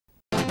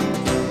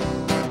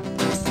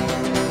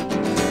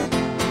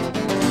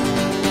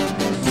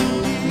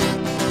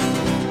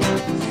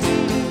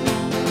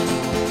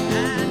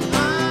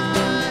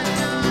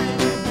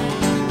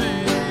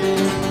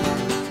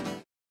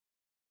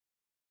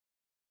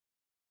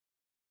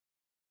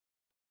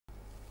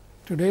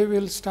Today we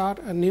will start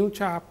a new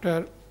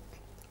chapter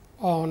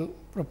on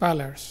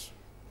propellers.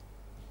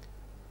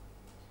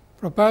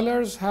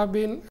 Propellers have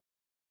been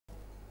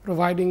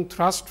providing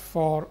thrust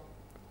for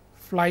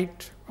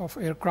flight of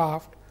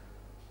aircraft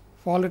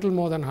for a little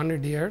more than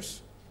 100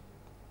 years,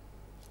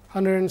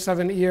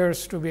 107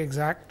 years to be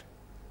exact.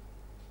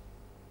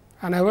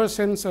 And ever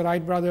since the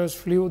Wright brothers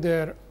flew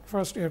their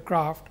first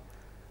aircraft,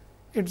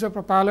 it is the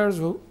propellers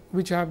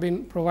which have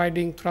been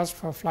providing thrust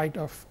for flight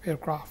of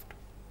aircraft.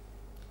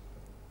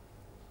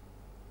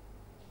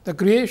 The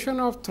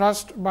creation of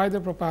thrust by the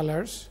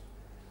propellers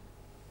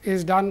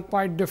is done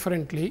quite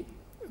differently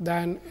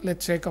than, let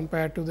us say,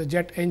 compared to the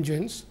jet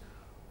engines,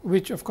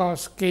 which of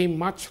course came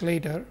much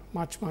later,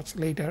 much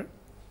later.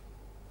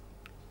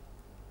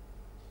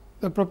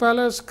 The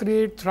propellers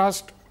create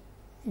thrust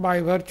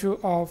by virtue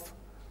of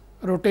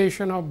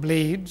rotation of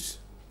blades,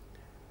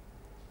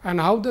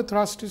 and how the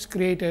thrust is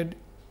created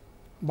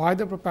by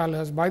the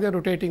propellers, by the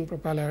rotating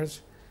propellers,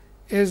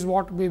 is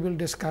what we will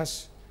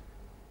discuss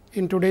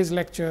in today's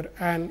lecture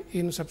and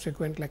in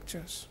subsequent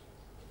lectures.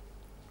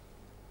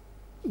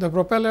 The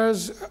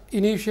propellers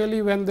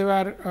initially, when they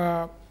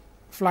were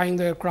flying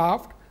the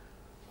aircraft,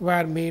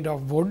 were made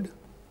of wood,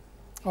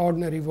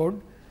 ordinary wood,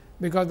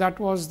 because that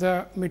was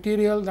the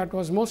material that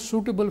was most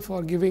suitable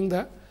for giving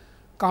the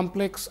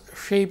complex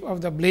shape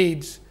of the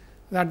blades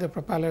that the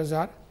propellers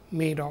are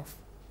made of.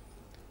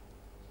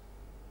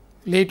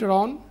 Later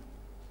on,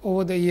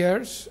 over the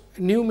years,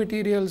 new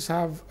materials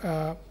have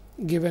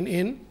given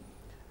in,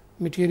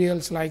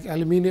 materials like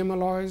aluminum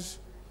alloys,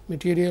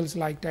 materials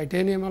like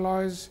titanium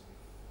alloys,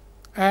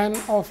 and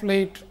of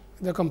late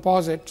the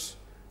composites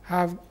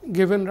have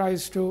given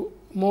rise to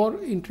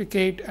more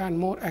intricate and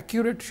more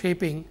accurate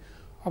shaping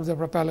of the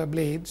propeller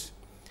blades,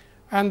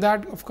 and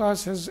that of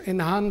course has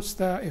enhanced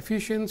the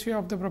efficiency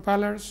of the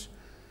propellers,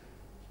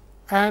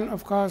 and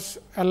of course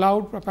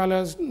allowed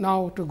propellers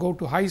now to go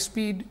to high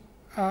speed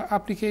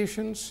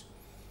applications.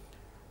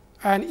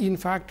 And in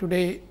fact,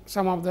 today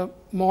some of the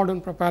modern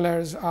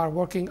propellers are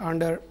working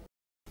under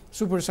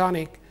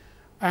supersonic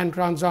and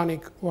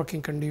transonic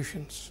working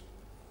conditions.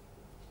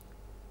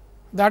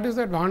 That is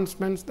the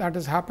advancements that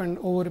has happened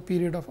over a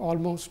period of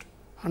almost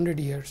 100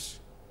 years.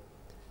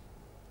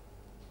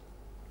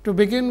 To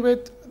begin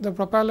with, the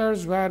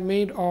propellers were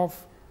made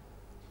of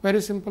very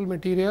simple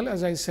material,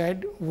 as I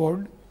said,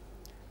 wood,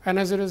 and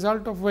as a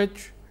result of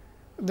which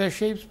the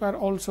shapes were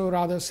also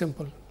rather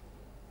simple.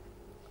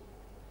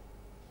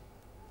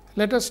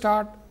 Let us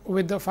start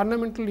with the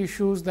fundamental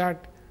issues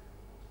that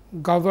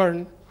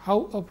govern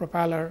how a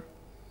propeller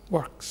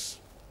works.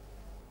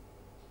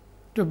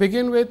 To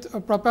begin with,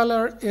 a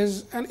propeller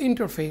is an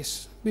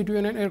interface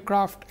between an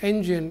aircraft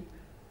engine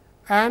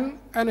and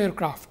an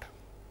aircraft.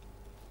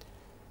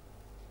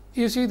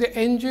 You see, the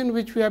engine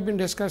which we have been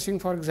discussing,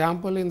 for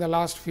example, in the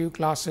last few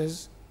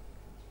classes,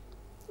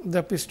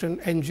 the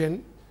piston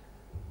engine,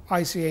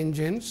 IC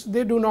engines,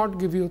 they do not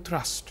give you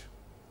thrust.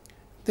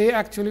 They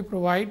actually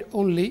provide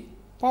only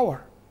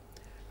power,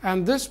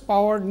 and this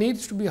power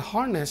needs to be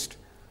harnessed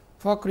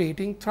for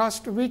creating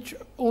thrust, which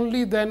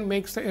only then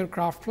makes the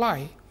aircraft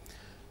fly.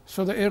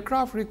 So, the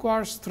aircraft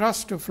requires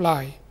thrust to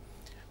fly,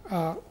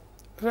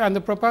 and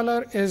the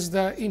propeller is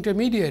the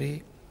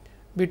intermediary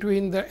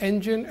between the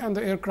engine and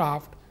the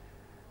aircraft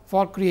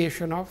for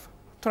creation of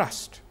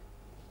thrust.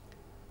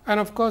 And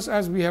of course,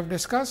 as we have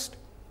discussed,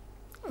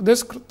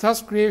 this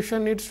thrust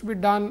creation needs to be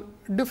done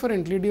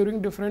differently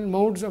during different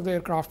modes of the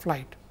aircraft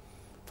flight.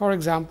 For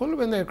example,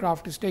 when the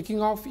aircraft is taking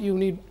off, you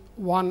need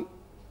one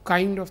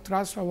kind of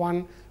thrust or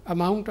one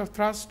amount of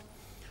thrust.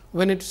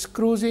 When it is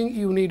cruising,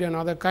 you need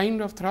another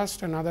kind of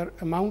thrust, another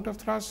amount of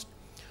thrust.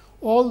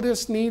 All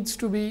this needs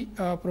to be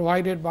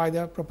provided by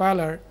the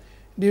propeller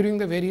during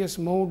the various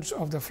modes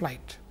of the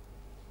flight.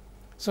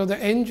 So, the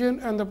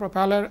engine and the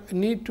propeller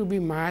need to be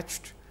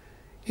matched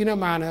in a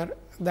manner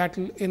that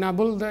will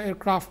enable the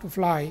aircraft to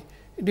fly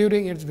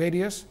during its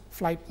various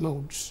flight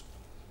modes.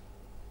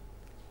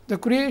 The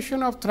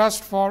creation of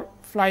thrust for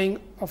flying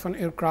of an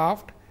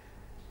aircraft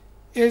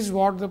is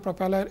what the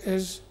propeller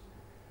is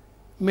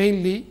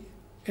mainly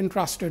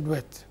entrusted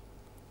with.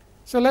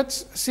 So, let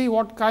us see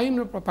what kind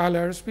of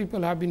propellers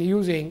people have been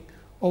using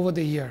over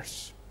the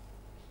years.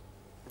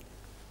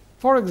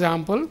 For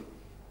example,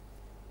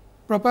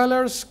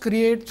 propellers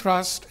create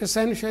thrust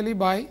essentially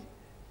by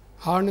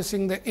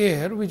harnessing the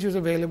air which is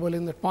available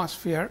in the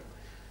atmosphere.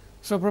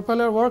 So,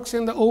 propeller works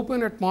in the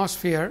open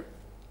atmosphere,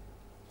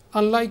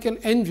 unlike an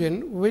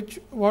engine which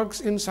works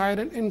inside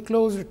an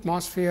enclosed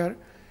atmosphere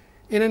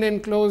in an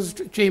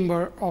enclosed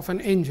chamber of an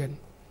engine,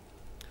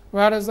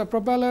 whereas the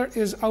propeller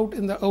is out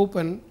in the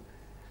open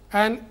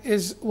and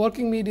its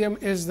working medium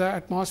is the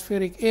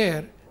atmospheric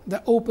air,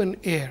 the open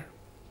air.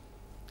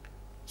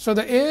 So,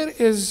 the air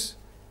is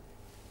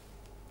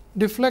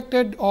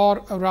deflected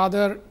or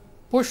rather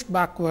pushed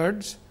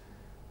backwards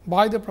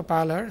by the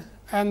propeller,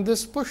 and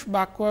this push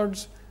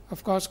backwards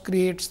of course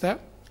creates the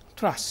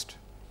thrust.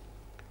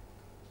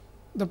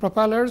 The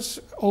propellers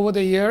over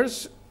the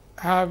years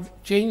have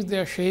changed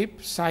their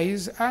shape,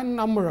 size and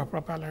number of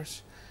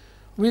propellers.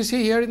 We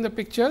see here in the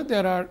picture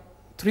there are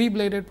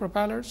 3-bladed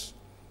propellers,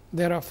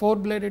 there are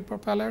 4-bladed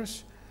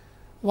propellers.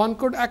 One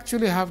could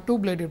actually have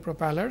 2-bladed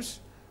propellers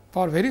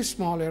for very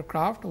small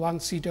aircraft,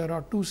 1-seater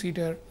or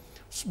 2-seater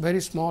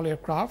very small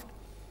aircraft,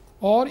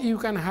 or you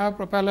can have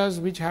propellers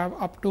which have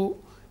up to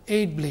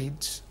 8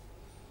 blades.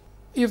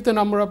 If the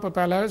number of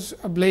propellers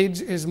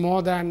blades is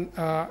more than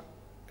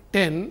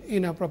 10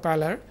 in a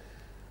propeller,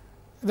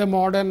 the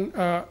modern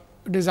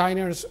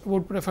designers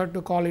would prefer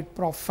to call it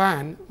prop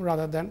fan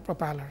rather than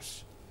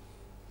propellers.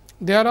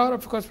 There are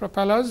of course,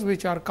 propellers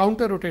which are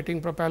counter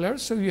rotating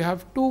propellers. So, you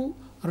have 2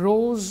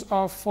 rows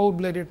of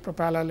 4-bladed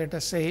propeller, let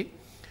us say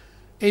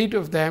 8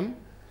 of them,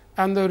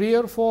 and the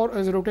rear 4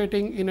 is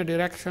rotating in a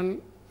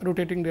direction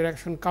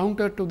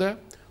counter to the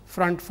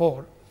front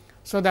 4.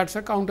 So, that is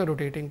a counter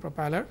rotating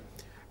propeller,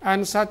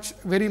 and such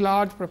very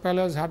large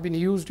propellers have been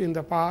used in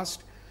the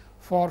past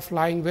for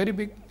flying very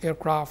big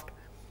aircraft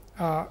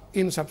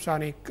in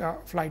subsonic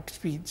flight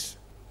speeds.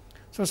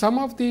 So, some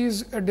of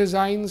these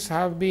designs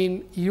have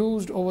been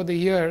used over the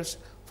years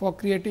for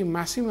creating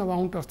massive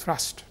amount of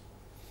thrust.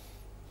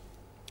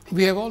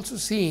 We have also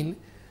seen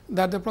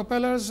that the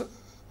propellers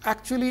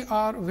actually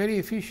are very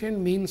efficient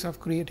means of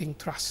creating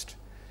thrust.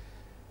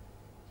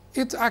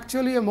 It is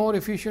actually a more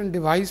efficient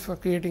device for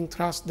creating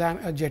thrust than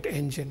a jet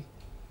engine.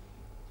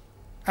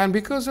 And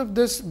because of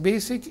this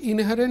basic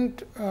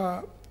inherent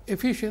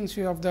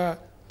efficiency of the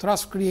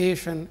thrust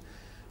creation,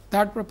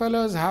 that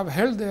propellers have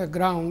held their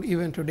ground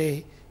even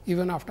today,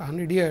 even after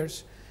 100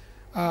 years.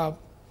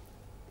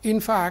 In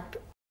fact,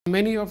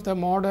 many of the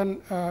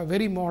modern,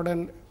 very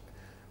modern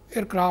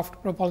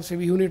aircraft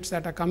propulsive units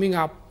that are coming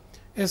up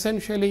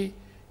essentially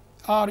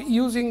are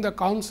using the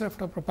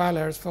concept of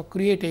propellers for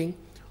creating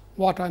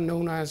what are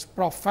known as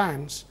prop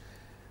fans,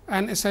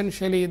 and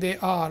essentially they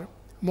are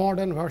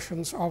modern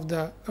versions of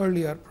the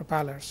earlier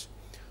propellers.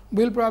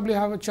 We will probably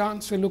have a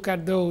chance to look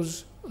at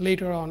those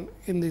later on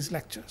in these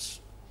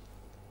lectures.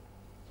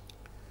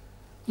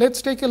 Let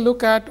us take a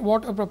look at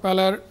what a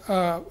propeller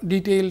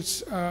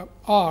details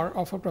are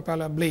of a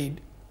propeller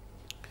blade.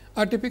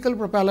 A typical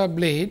propeller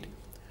blade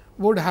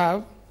would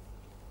have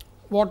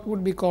what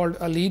would be called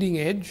a leading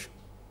edge,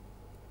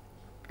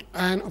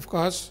 and of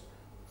course,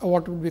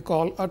 what would be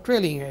called a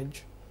trailing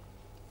edge.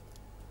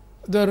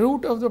 The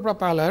root of the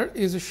propeller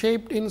is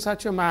shaped in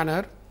such a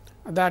manner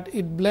that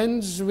it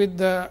blends with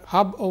the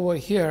hub over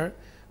here,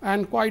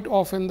 and quite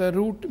often the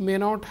root may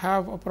not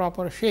have a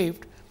proper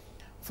shape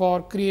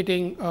for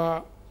creating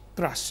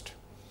thrust,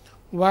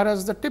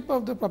 whereas the tip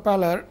of the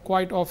propeller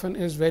quite often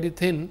is very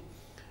thin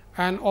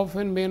and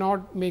often may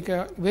not make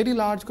a very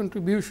large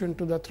contribution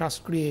to the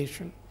thrust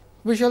creation.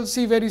 We shall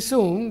see very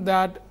soon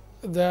that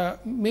the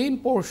main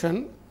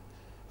portion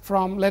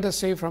from, let us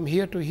say, from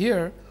here to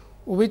here,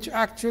 which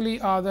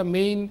actually are the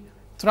main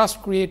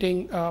thrust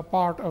creating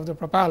part of the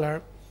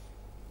propeller,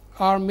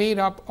 are made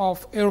up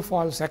of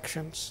airfoil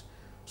sections.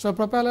 So,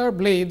 propeller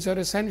blades are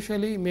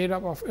essentially made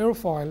up of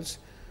airfoils,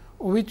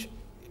 which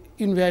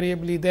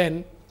invariably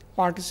then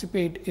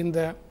participate in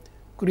the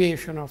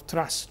creation of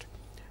thrust.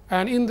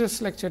 And in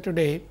this lecture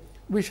today,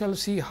 we shall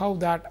see how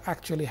that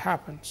actually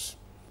happens.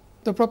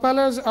 The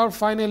propellers are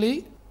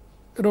finally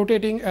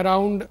rotating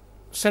around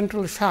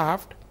central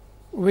shaft,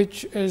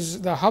 which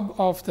is the hub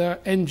of the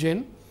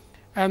engine,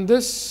 and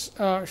this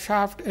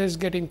shaft is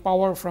getting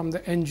power from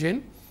the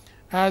engine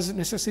as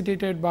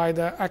necessitated by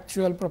the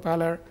actual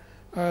propeller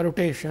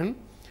rotation,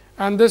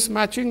 and this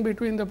matching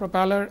between the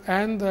propeller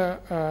and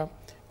the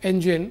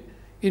engine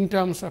in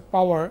terms of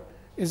power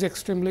is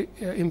extremely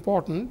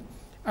important,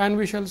 and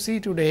we shall see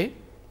today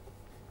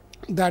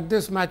that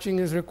this matching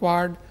is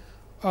required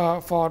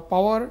for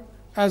power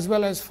as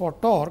well as for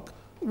torque,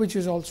 which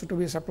is also to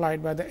be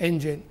supplied by the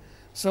engine.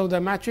 So,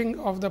 the matching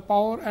of the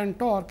power and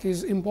torque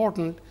is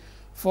important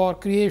for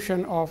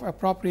creation of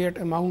appropriate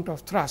amount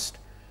of thrust,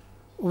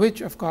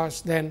 which of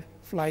course, then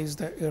flies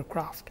the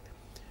aircraft.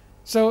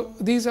 So,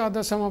 these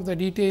are some of the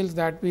details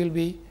that we will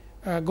be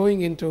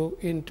going into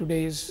in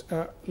today's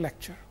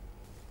lecture.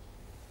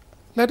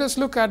 Let us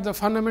look at the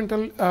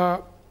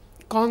fundamental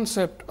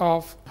concept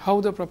of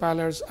how the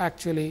propellers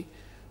actually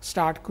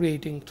start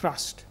creating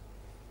thrust.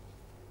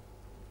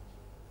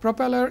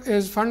 Propeller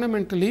is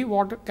fundamentally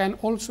what can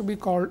also be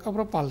called a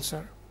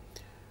propulsor,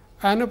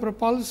 and a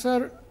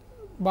propulsor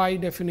by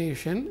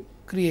definition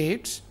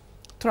creates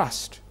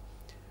thrust,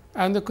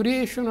 and the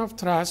creation of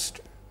thrust,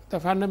 the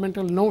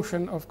fundamental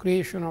notion of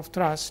creation of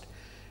thrust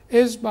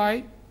is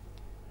by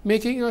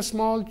making a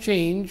small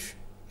change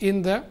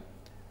in the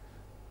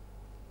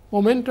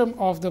momentum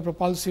of the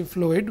propulsive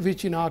fluid,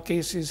 which in our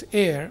case is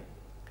air,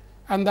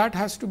 and that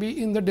has to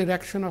be in the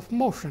direction of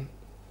motion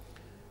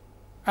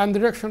and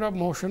direction of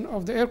motion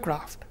of the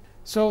aircraft.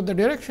 So, the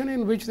direction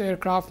in which the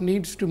aircraft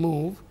needs to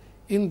move,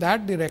 in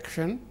that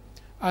direction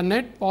a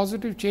net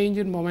positive change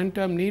in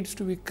momentum needs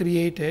to be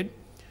created,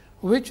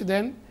 which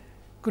then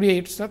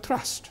creates the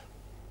thrust.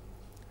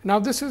 Now,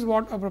 this is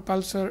what a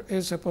propulsor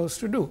is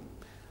supposed to do.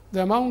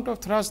 The amount of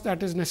thrust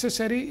that is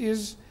necessary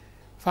is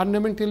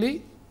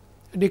fundamentally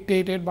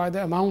dictated by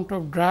the amount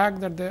of drag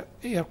that the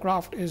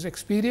aircraft is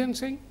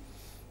experiencing,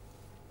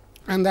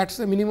 and that is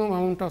the minimum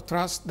amount of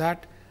thrust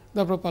that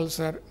the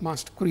propulsor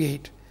must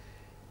create.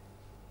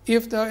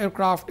 If the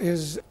aircraft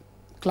is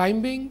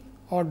climbing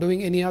or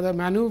doing any other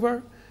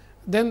maneuver,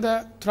 then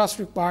the thrust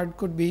required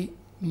could be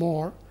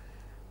more,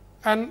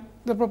 and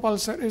the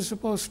propulsor is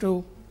supposed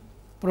to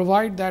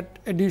provide that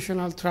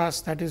additional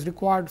thrust that is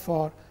required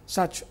for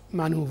such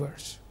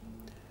maneuvers.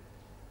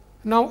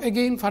 Now,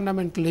 again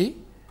fundamentally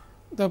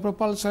the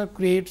propulsor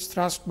creates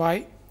thrust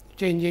by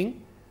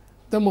changing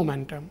the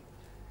momentum.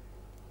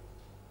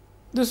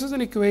 This is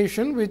an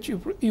equation which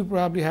you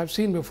probably have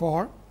seen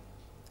before,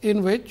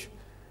 in which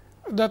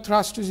the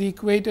thrust is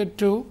equated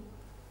to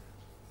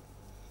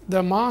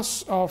the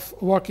mass of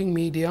working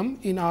medium,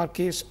 in our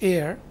case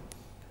air,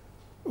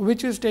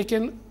 which is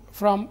taken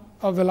from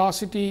a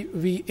velocity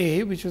v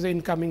a, which is the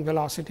incoming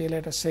velocity,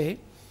 let us say,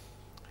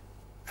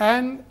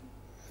 and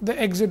the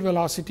exit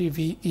velocity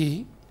v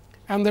e,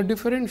 and the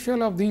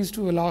differential of these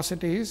two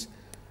velocities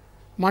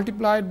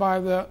multiplied by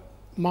the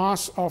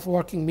mass of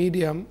working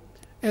medium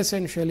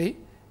essentially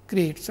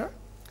creates a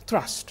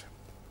thrust.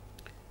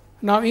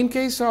 Now, in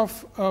case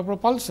of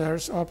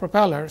propulsors or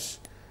propellers,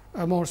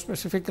 more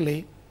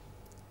specifically,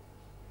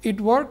 it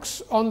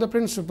works on the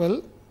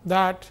principle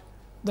that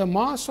the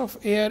mass of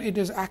air it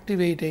is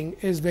activating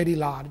is very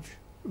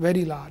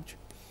large,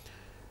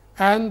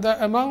 and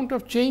the amount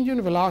of change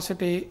in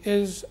velocity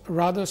is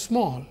rather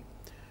small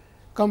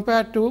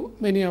compared to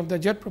many of the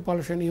jet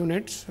propulsion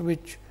units,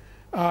 which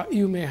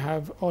you may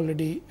have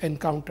already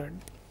encountered.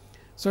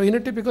 So, in a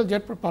typical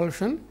jet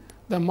propulsion,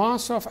 the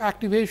mass of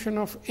activation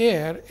of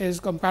air is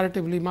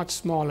comparatively much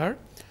smaller,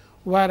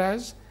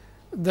 whereas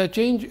the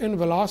change in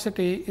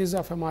velocity is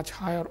of a much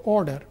higher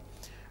order,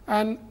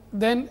 and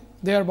then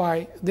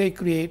thereby they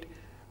create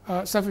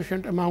a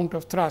sufficient amount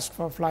of thrust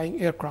for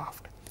flying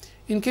aircraft.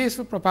 In case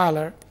of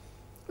propeller,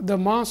 the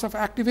mass of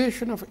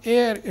activation of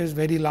air is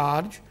very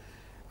large,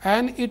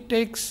 and it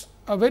takes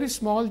a very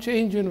small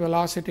change in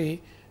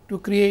velocity to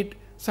create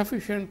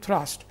sufficient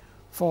thrust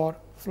for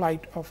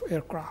flight of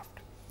aircraft.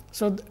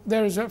 So,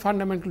 there is a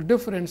fundamental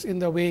difference in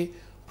the way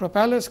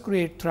propellers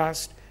create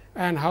thrust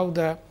and how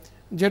the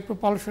jet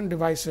propulsion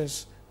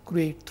devices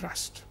create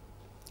thrust,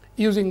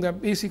 using the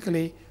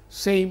basically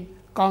same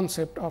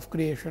concept of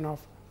creation of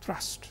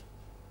thrust.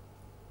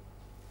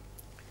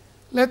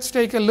 Let us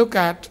take a look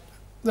at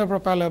the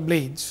propeller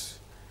blades.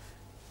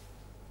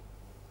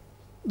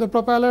 The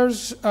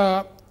propellers,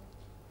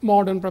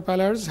 modern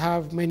propellers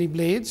have many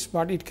blades,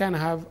 but it can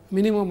have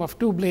minimum of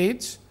 2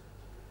 blades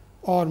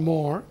or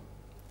more,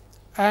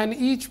 and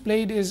each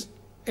blade is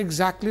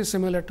exactly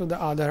similar to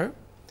the other,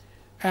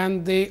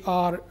 and they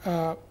are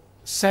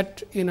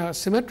set in a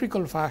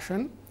symmetrical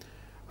fashion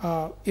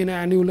in an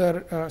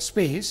annular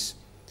space.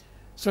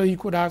 So, you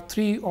could have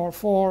 3 or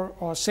 4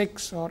 or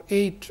 6 or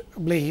 8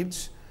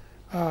 blades,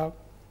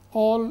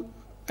 all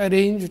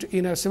arranged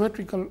in a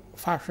symmetrical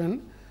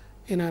fashion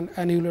in an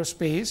annular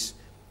space,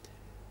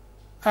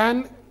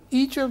 and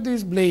each of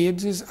these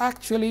blades is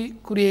actually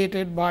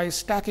created by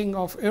stacking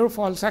of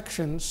airfoil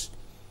sections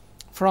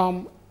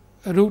from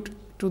root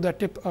to the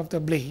tip of the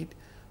blade.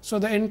 So,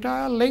 the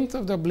entire length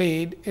of the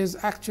blade is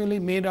actually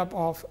made up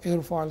of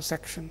airfoil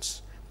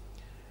sections.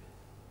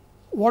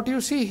 What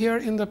you see here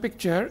in the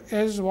picture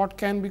is what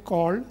can be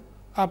called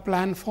a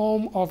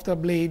planform of the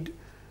blade,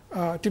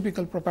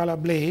 typical propeller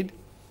blade,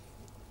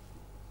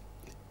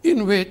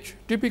 in which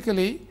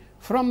typically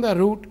from the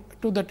root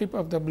to the tip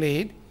of the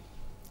blade,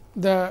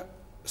 the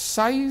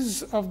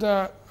size of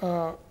the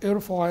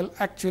airfoil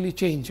actually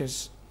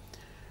changes.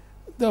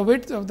 The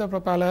width of the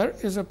propeller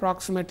is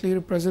approximately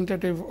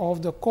representative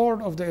of the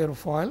chord of the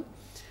airfoil,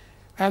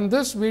 and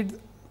this width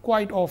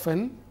quite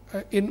often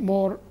in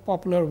more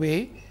popular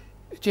way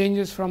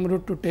changes from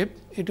root to tip.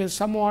 It is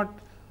somewhat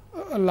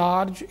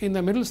large in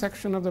the middle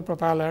section of the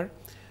propeller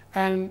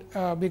and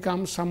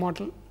becomes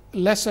somewhat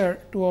lesser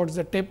towards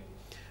the tip,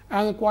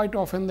 and quite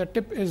often the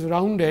tip is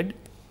rounded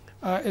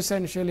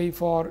essentially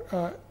for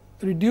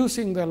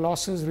reducing the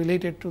losses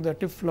related to the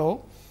tip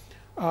flow,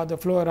 the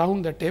flow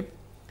around the tip,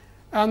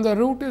 and the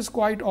root is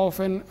quite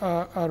often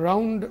a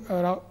round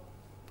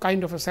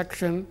kind of a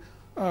section,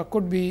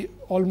 could be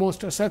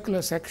almost a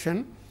circular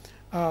section,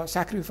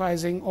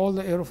 sacrificing all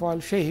the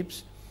airfoil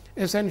shapes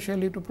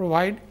essentially to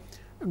provide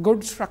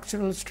good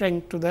structural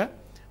strength to the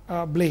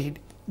blade,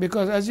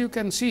 because as you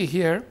can see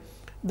here,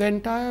 the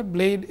entire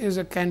blade is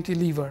a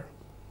cantilever.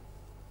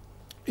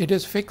 It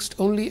is fixed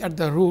only at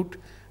the root,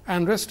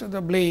 and rest of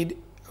the blade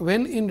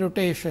when in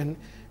rotation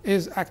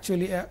is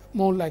actually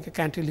more like a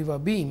cantilever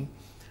beam.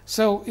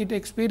 So, it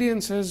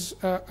experiences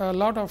a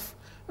lot of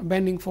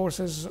bending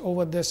forces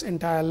over this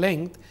entire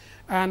length,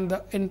 and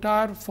the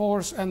entire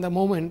force and the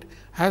moment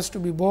has to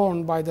be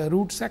borne by the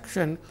root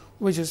section,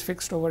 which is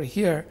fixed over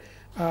here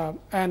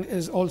and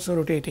is also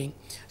rotating.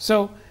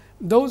 So,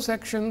 those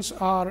sections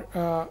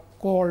are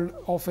called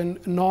often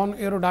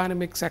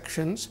non-aerodynamic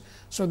sections.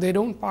 So, they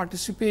do not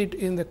participate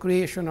in the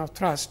creation of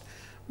thrust.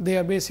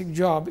 Their basic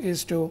job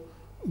is to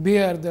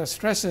bear the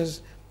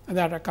stresses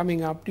that are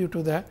coming up due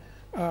to the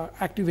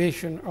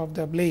activation of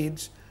the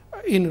blades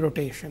in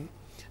rotation.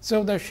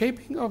 So, the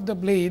shaping of the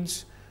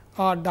blades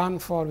are done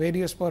for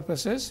various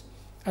purposes.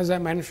 As I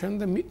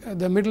mentioned,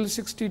 the middle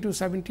 60 to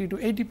 70 to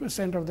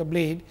 80% of the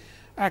blade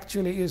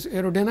actually is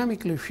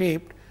aerodynamically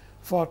shaped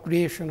for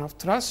creation of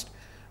thrust.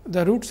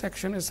 The root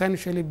section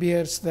essentially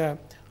bears the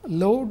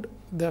load,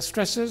 the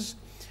stresses,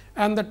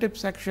 and the tip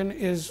section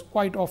is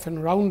quite often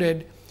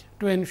rounded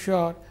to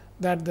ensure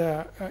that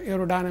the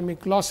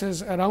aerodynamic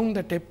losses around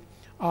the tip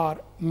are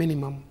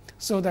minimum.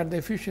 So, that the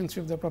efficiency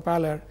of the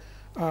propeller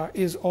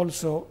is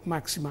also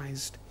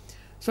maximized.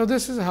 So,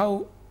 this is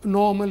how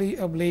normally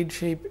a blade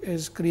shape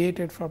is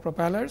created for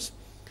propellers.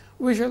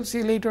 We shall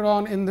see later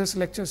on in this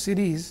lecture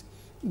series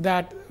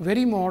that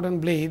very modern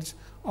blades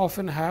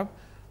often have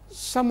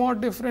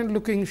somewhat different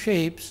looking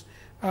shapes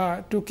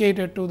to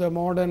cater to the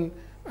modern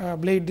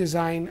blade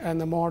design and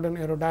the modern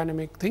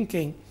aerodynamic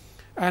thinking,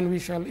 and we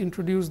shall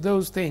introduce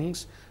those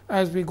things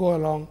as we go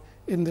along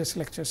in this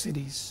lecture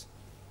series.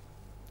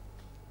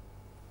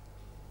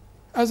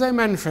 As I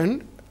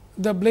mentioned,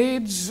 the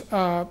blades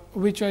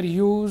which are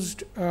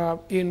used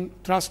in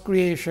thrust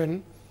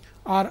creation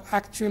are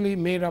actually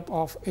made up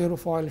of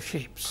aerofoil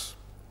shapes.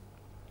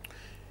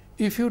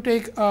 If you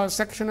take a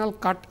sectional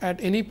cut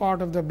at any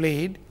part of the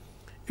blade,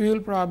 you will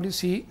probably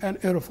see an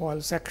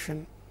aerofoil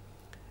section.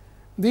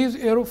 These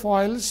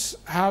aerofoils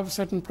have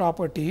certain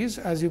properties,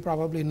 as you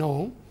probably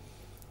know,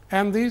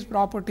 and these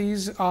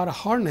properties are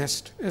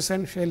harnessed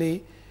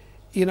essentially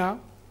in a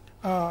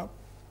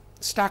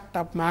stacked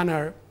up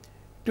manner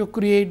to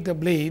create the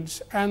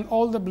blades, and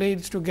all the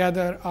blades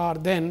together are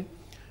then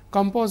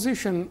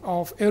composition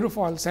of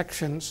aerofoil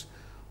sections,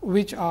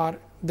 which are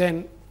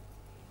then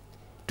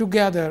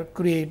together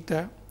create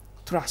the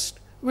thrust.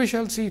 We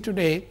shall see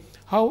today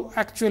how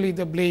actually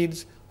the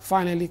blades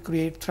finally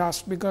create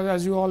thrust, because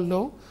as you all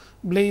know,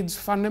 blades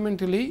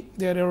fundamentally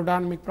their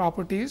aerodynamic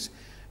properties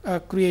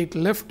create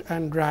lift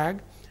and drag,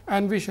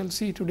 and we shall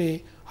see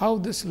today how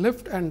this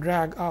lift and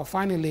drag are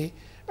finally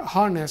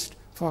harnessed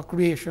for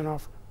creation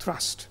of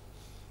thrust.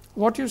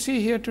 What you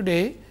see here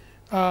today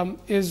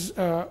is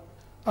a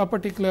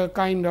particular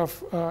kind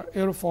of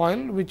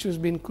aerofoil, which has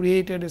been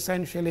created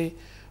essentially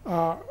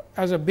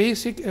as a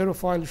basic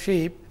aerofoil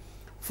shape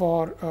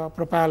for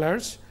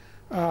propellers.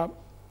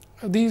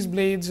 These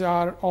blades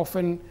are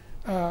often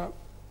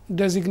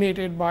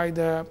designated by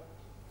the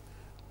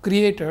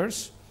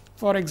creators.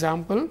 For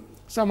example,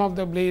 some of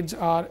the blades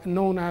are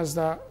known as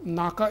the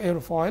NACA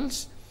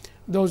aerofoils.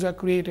 Those are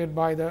created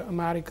by the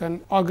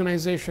American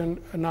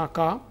organization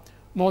NACA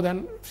more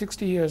than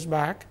 60 years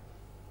back.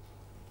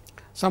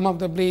 Some of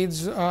the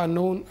blades are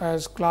known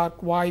as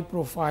Clark Y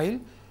profile,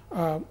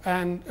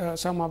 and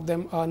some of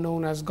them are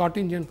known as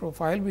Göttingen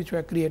profile, which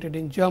were created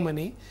in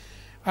Germany.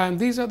 And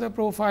these are the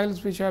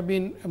profiles which have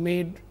been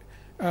made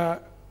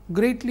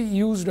greatly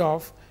used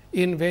of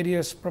in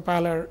various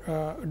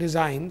propeller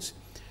designs.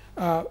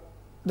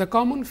 The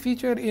common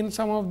feature in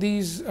some of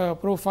these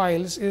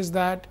profiles is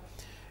that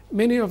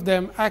many of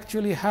them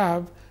actually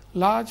have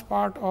large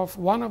part of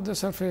one of the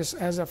surface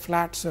as a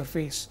flat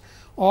surface,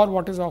 or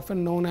what is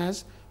often known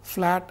as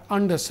flat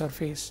under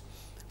surface.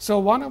 So,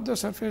 one of the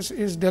surface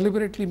is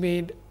deliberately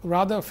made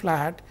rather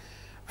flat,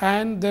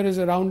 and there is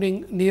a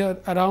rounding near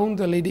around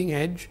the leading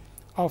edge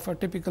of a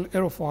typical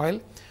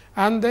aerofoil,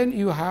 and then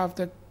you have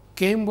the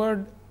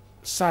cambered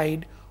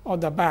side or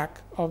the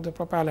back of the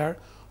propeller,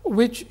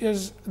 which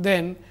is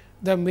then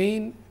the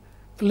main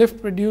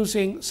lift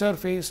producing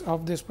surface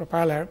of this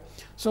propeller.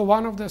 So,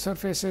 one of the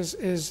surfaces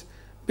is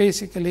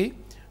basically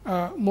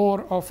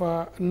more of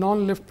a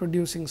non lift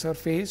producing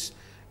surface,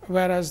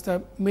 whereas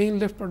the main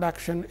lift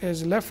production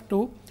is left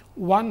to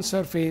one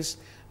surface.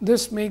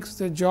 This makes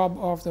the job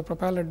of the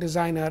propeller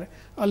designer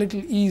a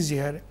little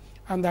easier,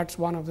 and that is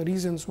one of the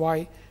reasons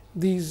why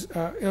these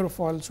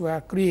aerofoils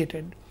were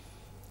created.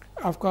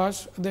 Of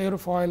course, the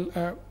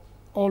aerofoil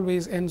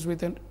always ends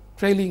with a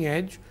trailing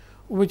edge,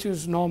 which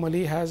is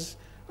normally has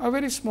a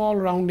very small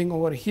rounding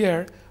over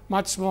here,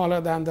 much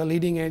smaller than the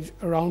leading edge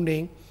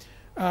rounding,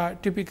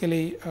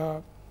 typically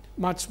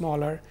much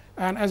smaller,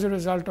 and as a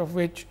result of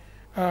which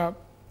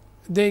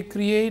they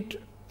create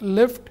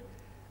lift,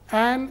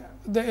 and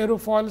the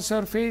aerofoil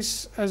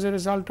surface as a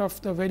result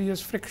of the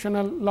various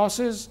frictional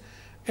losses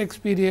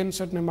experience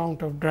certain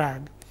amount of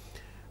drag.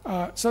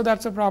 So, that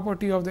is a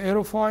property of the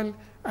aerofoil,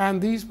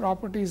 and these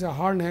properties are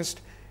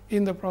harnessed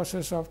in the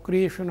process of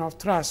creation of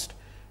thrust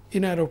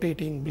in a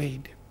rotating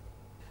blade.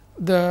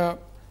 The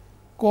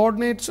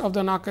coordinates of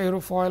the NACA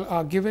aerofoil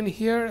are given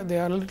here. They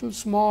are a little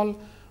small.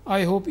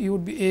 I hope you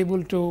would be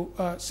able to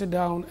sit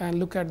down and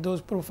look at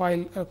those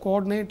profile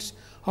coordinates.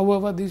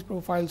 However, these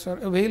profiles are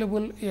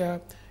available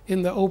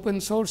in the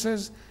open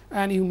sources,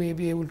 and you may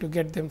be able to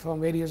get them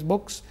from various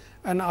books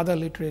and other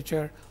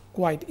literature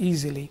quite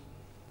easily.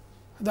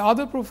 The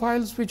other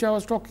profiles which I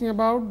was talking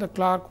about, the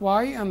Clark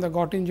Y and the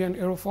Göttingen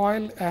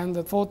aerofoil, and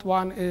the fourth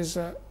one is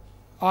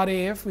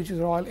RAF, which is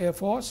Royal Air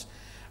Force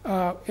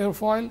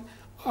airfoil,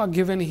 are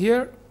given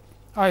here.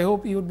 I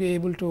hope you would be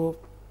able to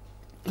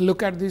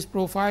look at these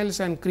profiles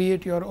and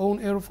create your own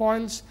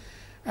airfoils,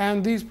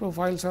 and these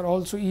profiles are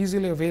also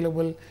easily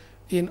available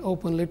in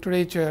open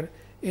literature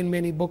in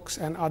many books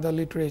and other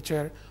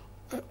literature.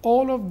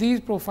 All of these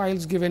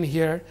profiles given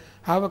here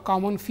have a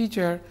common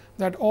feature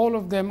that all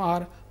of them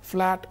are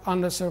flat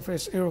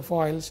undersurface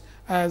aerofoils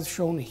as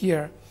shown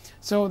here.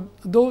 So,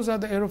 those are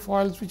the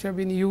aerofoils which have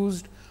been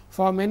used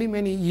for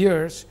many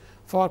years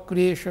for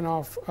creation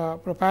of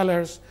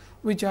propellers,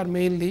 which are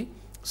mainly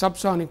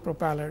subsonic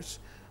propellers,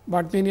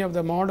 but many of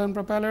the modern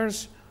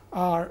propellers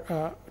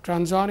are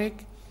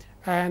transonic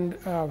and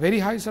very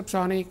high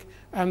subsonic,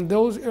 and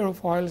those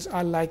aerofoils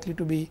are likely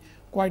to be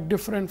quite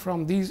different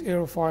from these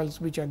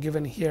aerofoils which are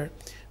given here.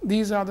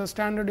 These are the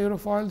standard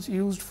aerofoils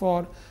used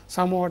for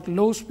somewhat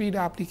low speed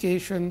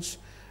applications,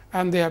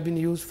 and they have been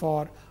used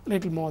for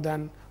little more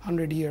than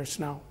 100 years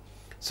now.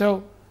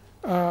 So,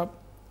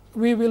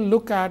 we will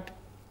look at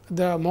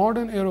the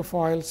modern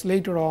aerofoils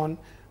later on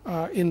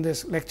in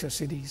this lecture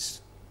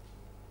series.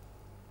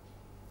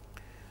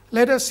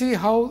 Let us see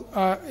how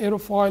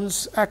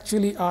aerofoils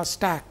actually are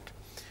stacked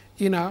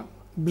in a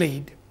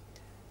blade.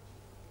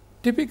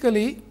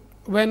 Typically,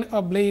 when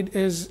a blade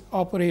is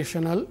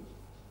operational,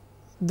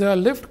 the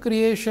lift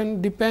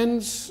creation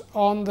depends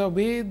on the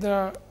way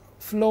the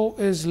flow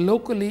is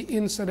locally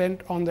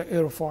incident on the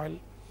aerofoil,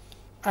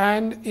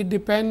 and it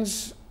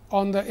depends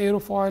on the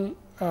aerofoil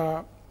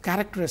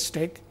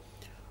characteristic,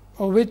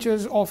 which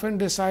is often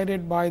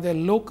decided by the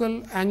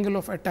local angle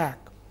of attack.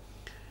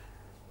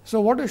 So,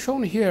 what is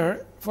shown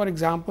here, for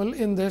example,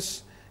 in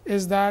this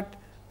is that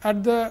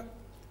at the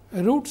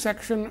root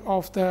section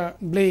of the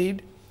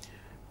blade,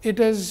 it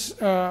is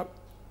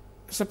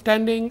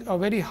subtending a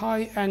very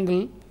high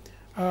angle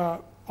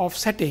of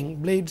setting,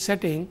 blade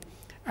setting,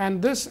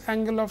 and this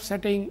angle of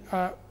setting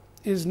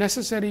is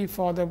necessary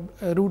for the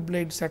root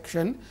blade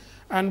section,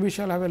 and we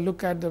shall have a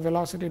look at the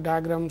velocity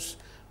diagrams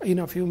in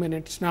a few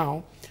minutes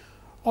now.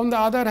 On the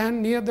other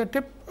hand, near the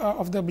tip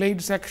of the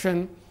blade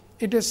section,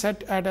 it is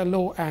set at a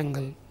low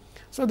angle.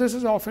 So, this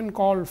is often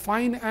called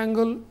fine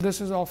angle,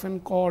 this is often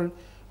called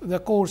the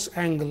coarse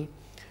angle.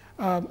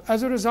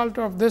 As a result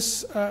of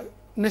this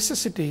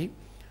necessity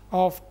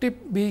of tip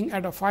being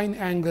at a fine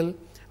angle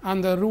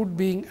and the root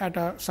being at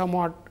a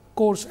somewhat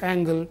coarse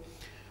angle,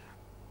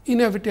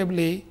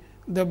 inevitably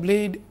the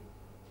blade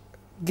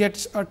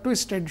gets a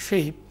twisted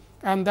shape,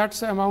 and that is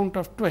the amount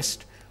of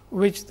twist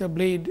which the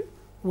blade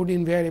would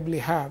invariably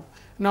have.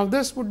 Now,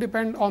 this would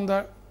depend on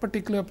the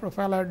particular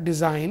propeller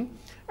design,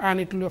 and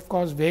it will of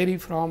course vary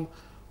from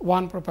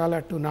one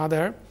propeller to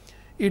another.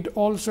 It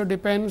also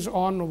depends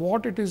on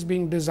what it is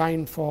being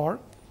designed for,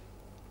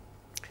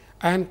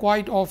 and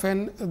quite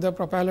often the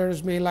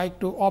propellers may like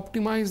to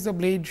optimize the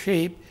blade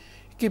shape,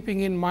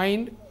 keeping in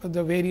mind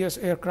the various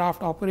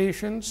aircraft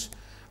operations,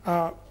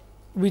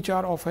 which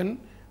are often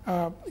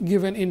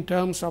given in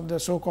terms of the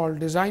so called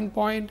design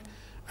point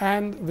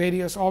and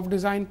various off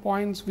design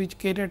points, which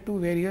cater to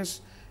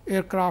various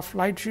aircraft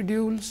flight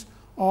schedules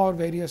or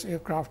various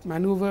aircraft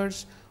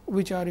maneuvers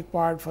which are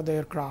required for the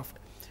aircraft.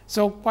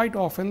 So, quite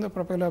often the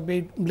propeller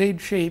blade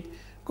shape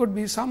could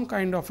be some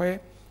kind of a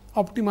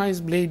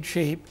optimized blade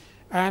shape,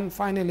 and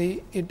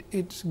finally, it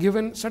is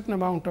given certain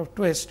amount of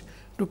twist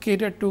to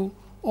cater to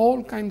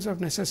all kinds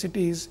of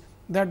necessities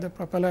that the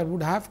propeller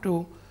would have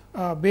to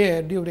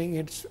bear during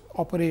its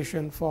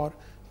operation for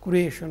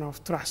creation of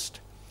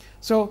thrust.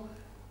 So,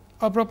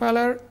 a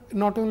propeller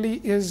not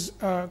only is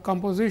a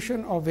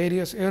composition of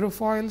various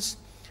aerofoils,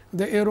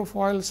 the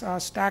aerofoils are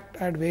stacked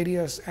at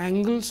various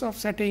angles of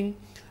setting,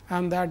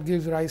 and that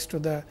gives rise to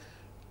the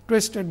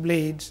twisted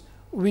blades,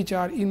 which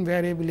are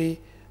invariably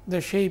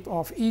the shape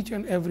of each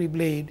and every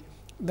blade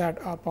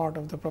that are part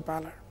of the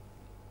propeller.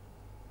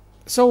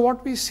 So,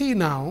 what we see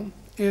now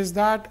is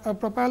that a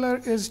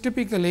propeller is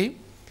typically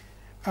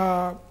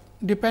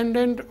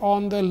dependent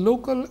on the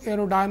local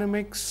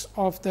aerodynamics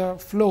of the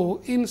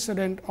flow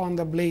incident on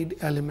the blade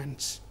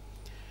elements,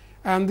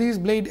 and these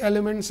blade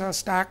elements are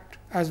stacked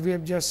as we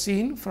have just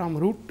seen from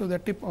root to the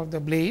tip of the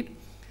blade,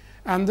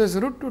 and this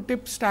root to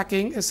tip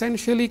stacking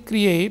essentially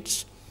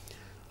creates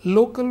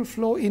local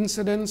flow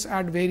incidents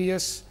at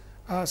various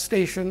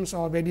stations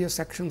or various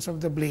sections of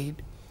the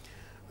blade.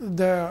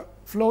 The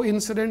flow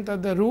incident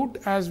at the root,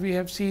 as we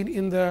have seen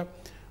in the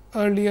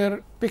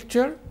earlier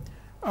picture,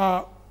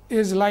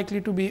 is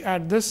likely to be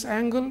at this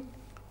angle,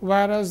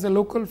 whereas the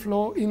local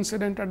flow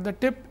incident at the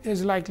tip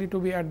is likely to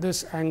be at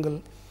this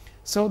angle.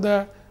 So,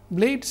 the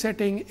blade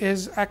setting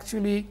is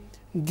actually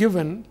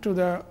given to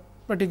the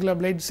particular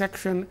blade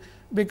section,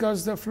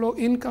 because the flow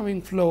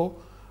incoming flow,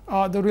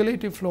 the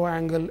relative flow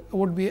angle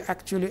would be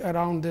actually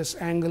around this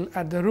angle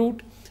at the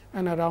root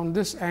and around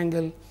this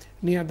angle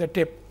near the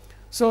tip.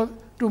 So,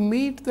 to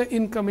meet the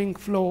incoming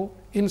flow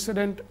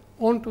incident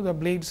onto the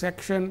blade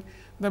section,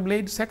 the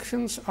blade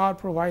sections are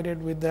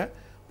provided with the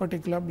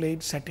particular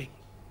blade setting.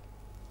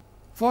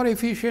 For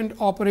efficient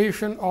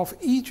operation of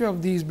each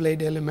of these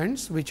blade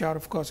elements, which are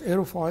of course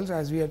aerofoils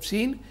as we have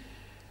seen,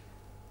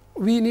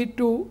 we need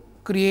to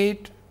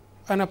create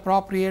an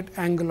appropriate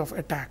angle of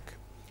attack.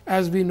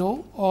 As we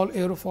know, all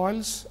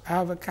aerofoils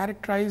have a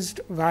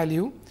characterized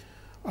value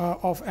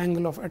of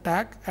angle of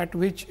attack at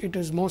which it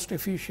is most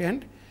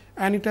efficient,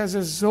 and it has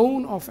a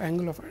zone of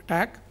angle of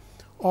attack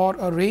or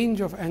a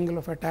range of angle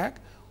of attack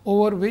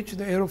over which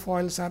the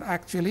aerofoils are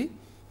actually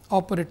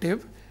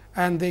operative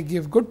and they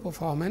give good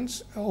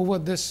performance over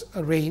this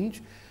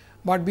range,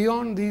 but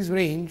beyond these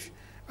range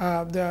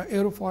the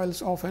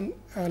aerofoils often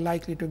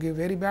likely to give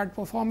very bad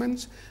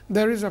performance.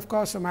 There is of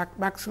course, a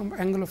maximum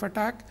angle of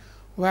attack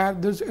where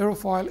this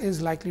aerofoil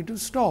is likely to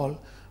stall.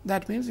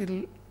 That means, it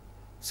will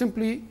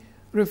simply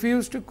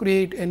refuse to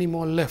create any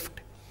more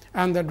lift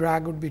and the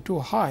drag would be too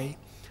high.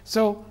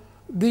 So,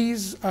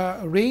 these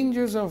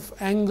ranges of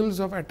angles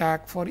of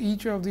attack for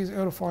each of these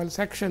aerofoil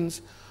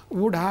sections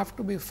would have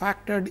to be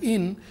factored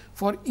in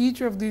for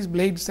each of these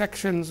blade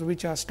sections,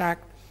 which are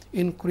stacked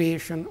in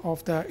creation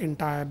of the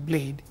entire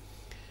blade.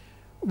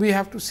 We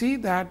have to see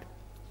that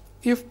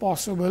if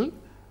possible,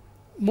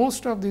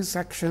 most of these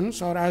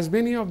sections or as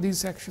many of these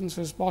sections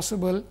as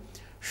possible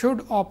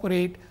should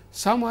operate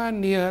somewhere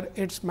near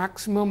its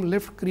maximum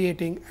lift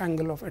creating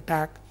angle of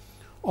attack,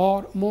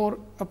 or more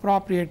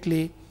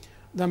appropriately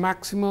the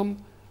maximum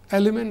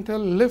elemental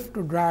lift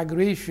to drag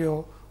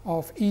ratio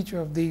of each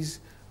of these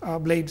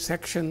blade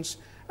sections,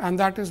 and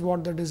that is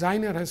what the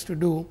designer has to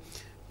do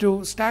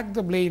to stack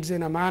the blades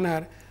in a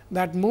manner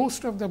that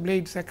most of the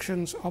blade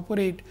sections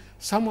operate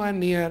somewhere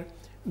near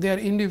their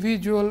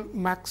individual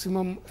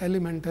maximum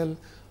elemental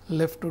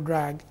lift to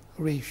drag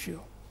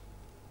ratio.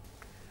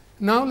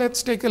 Now, let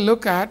us take a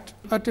look at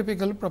a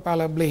typical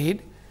propeller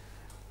blade,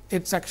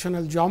 its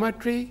sectional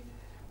geometry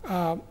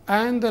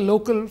and the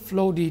local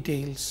flow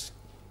details.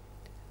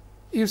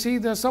 You see,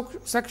 the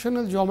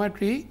sectional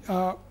geometry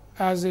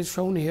as is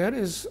shown here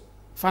is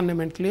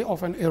fundamentally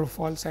of an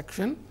aerofoil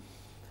section.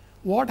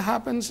 What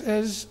happens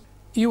is,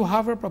 you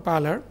have a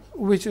propeller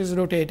which is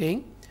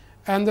rotating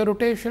and the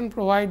rotation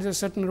provides a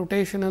certain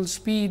rotational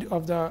speed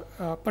of the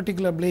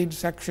particular blade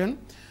section.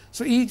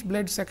 So, each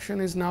blade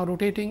section is now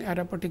rotating at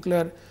a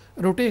particular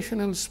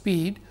rotational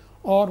speed,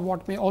 or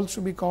what may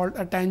also be called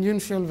a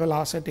tangential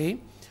velocity,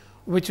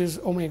 which is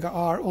omega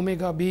r,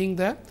 omega being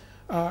the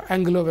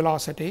angular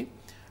velocity,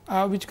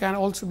 which can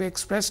also be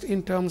expressed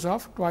in terms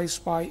of twice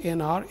pi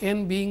n r,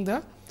 n being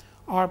the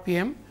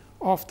RPM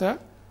of the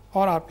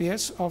or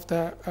RPS of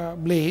the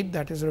blade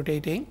that is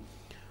rotating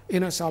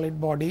in a solid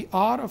body.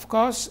 R of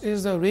course,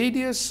 is the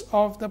radius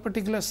of the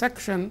particular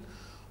section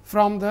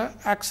from the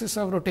axis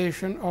of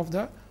rotation of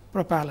the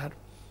propeller.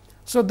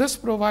 So, this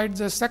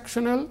provides a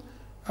sectional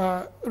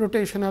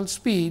rotational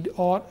speed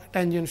or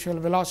tangential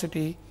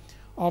velocity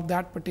of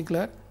that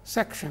particular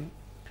section,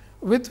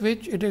 with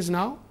which it is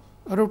now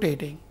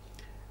rotating.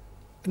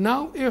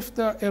 Now, if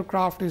the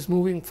aircraft is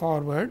moving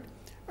forward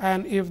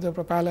and if the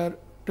propeller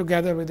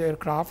together with the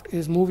aircraft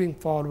is moving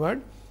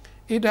forward,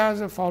 it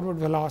has a forward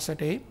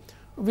velocity,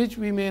 which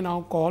we may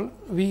now call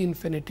V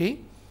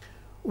infinity,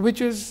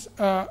 which is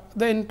the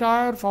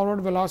entire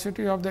forward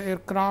velocity of the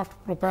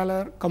aircraft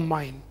propeller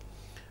combined.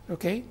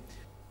 Okay.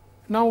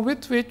 Now,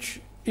 with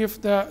which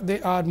if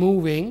they are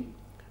moving,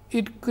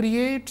 it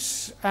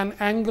creates an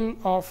angle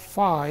of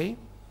phi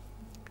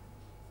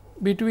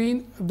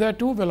between the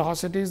two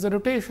velocities, the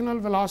rotational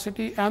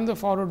velocity and the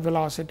forward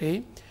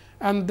velocity,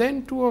 and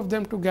then two of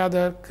them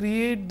together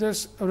create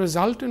this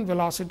resultant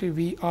velocity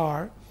V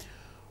r,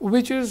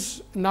 which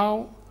is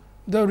now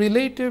the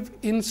relative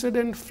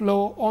incident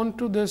flow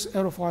onto this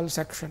aerofoil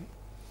section.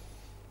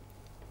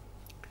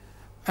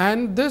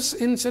 And this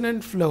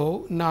incident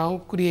flow now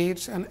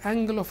creates an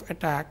angle of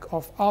attack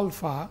of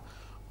alpha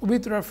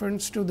with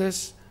reference to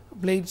this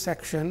blade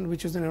section,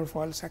 which is an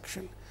aerofoil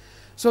section.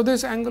 So,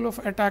 this angle of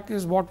attack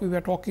is what we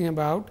were talking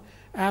about,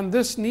 and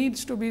this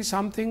needs to be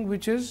something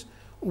which is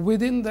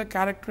within the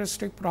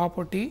characteristic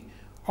property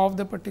of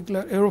the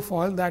particular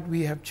aerofoil that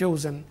we have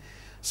chosen.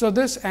 So,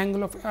 this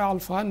angle of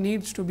alpha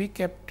needs to be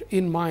kept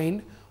in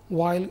mind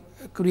while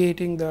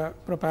creating the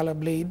propeller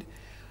blade,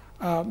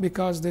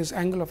 because this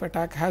angle of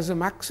attack has a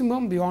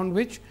maximum beyond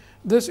which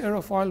this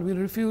aerofoil will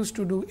refuse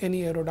to do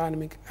any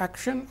aerodynamic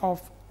action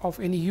of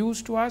any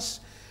use to us,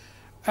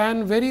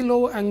 and very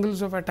low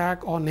angles of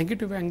attack or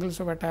negative angles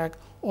of attack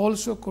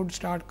also could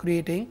start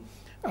creating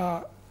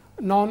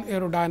non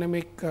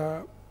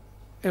aerodynamic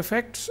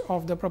effects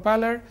of the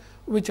propeller,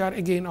 which are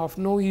again of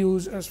no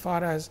use as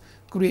far as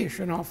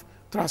creation of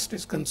thrust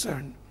is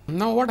concerned.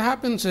 Now, what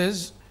happens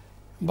is,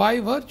 by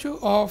virtue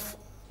of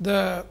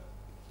the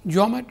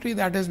geometry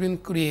that has been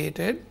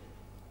created,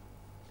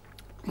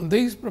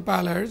 these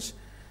propellers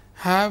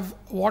have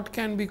what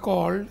can be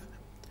called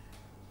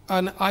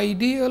an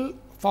ideal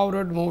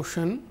forward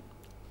motion,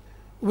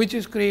 which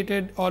is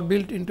created or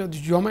built into the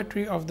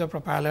geometry of the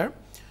propeller.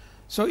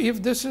 So,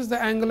 if this is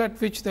the angle at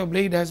which the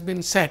blade has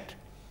been set,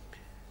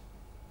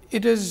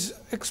 it is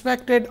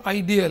expected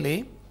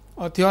ideally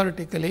or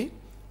theoretically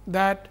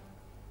that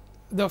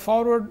the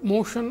forward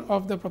motion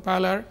of the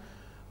propeller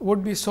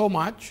would be so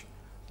much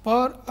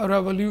per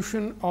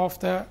revolution of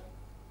the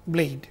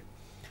blade.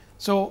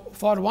 So,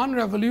 for one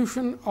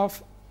revolution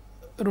of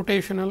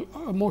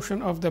rotational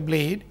motion of the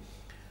blade,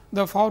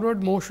 the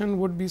forward motion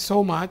would be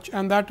so much,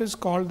 and that is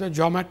called the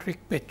geometric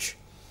pitch.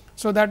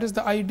 So, that is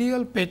the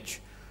ideal pitch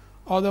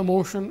or the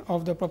motion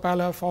of the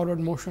propeller,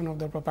 forward motion of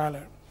the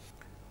propeller.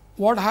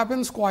 what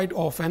happens quite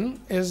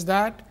often is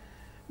that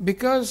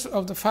because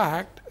of the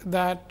fact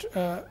that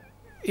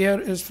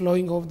air is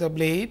flowing over the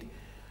blade,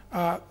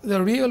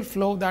 the real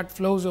flow that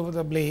flows over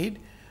the blade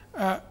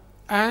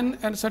and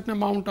a certain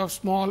amount of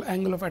small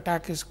angle of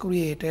attack is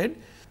created.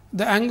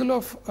 The angle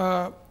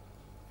of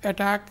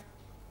attack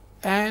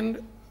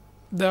and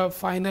the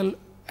final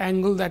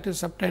angle that is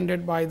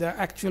subtended by the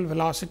actual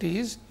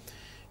velocities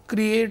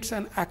creates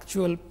an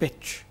actual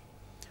pitch,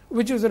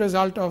 which is a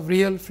result of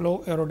real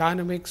flow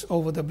aerodynamics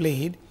over the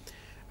blade.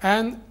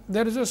 And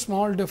there is a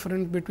small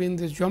difference between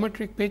this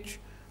geometric pitch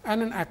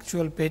and an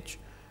actual pitch,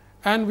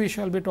 and we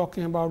shall be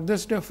talking about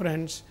this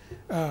difference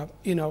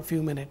in a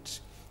few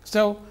minutes.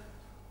 So,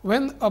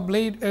 when a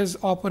blade is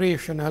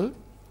operational,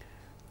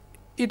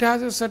 it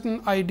has a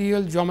certain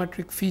ideal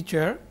geometric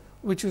feature,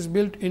 which is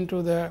built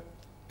into the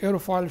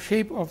aerofoil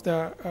shape of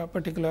the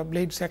particular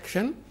blade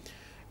section.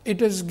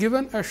 It is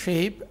given a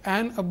shape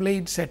and a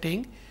blade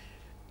setting,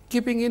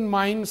 keeping in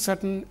mind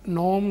certain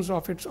norms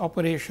of its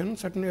operation,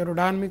 certain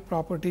aerodynamic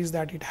properties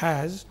that it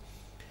has,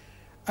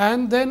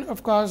 and then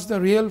of course,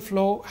 the real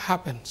flow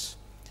happens.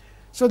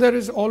 So, there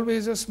is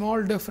always a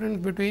small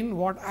difference between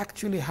what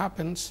actually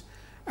happens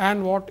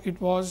and what it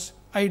was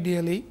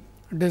ideally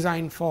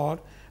designed for,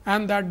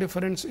 and that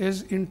difference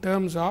is in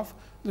terms of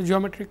the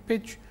geometric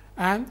pitch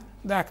and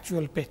the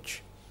actual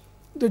pitch.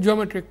 The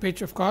geometric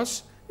pitch of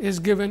course, is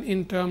given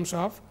in terms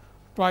of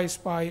twice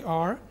pi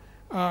r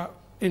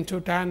into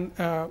tan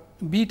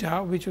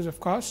beta, which is of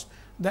course,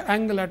 the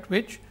angle at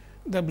which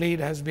the blade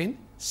has been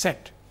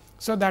set.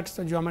 So, that is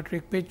the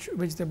geometric pitch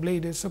which the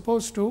blade is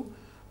supposed to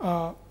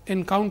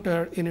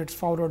encounter in its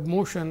forward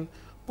motion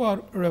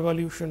per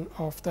revolution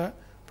of the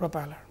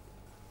propeller.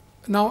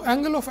 Now,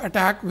 angle of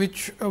attack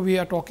which we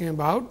are talking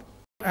about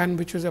and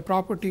which is a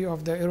property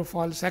of the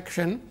aerofoil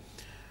section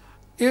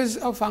is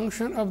a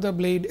function of the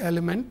blade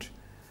element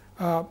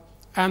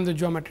and the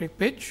geometric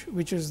pitch,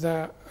 which is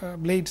the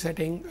blade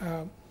setting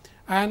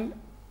and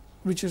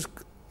which is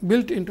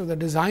built into the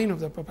design of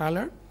the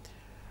propeller,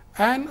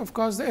 and of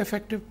course, the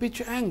effective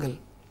pitch angle.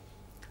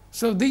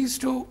 So, these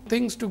two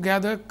things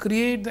together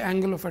create the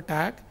angle of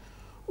attack,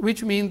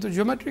 which means the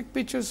geometric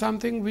pitch is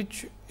something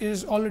which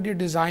is already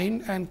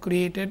designed and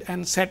created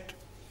and set,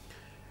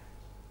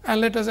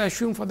 and let us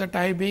assume for the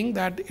time being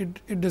that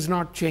it does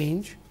not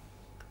change.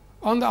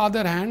 On the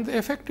other hand, the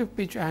effective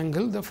pitch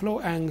angle, the flow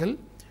angle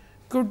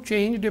could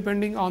change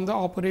depending on the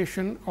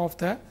operation of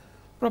the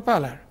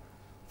propeller.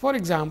 For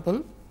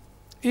example,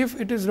 if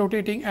it is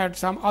rotating at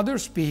some other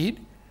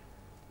speed,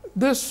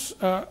 this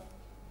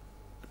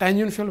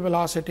tangential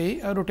velocity,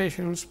 a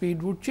rotational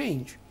speed would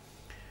change.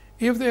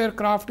 If the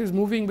aircraft is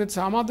moving with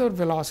some other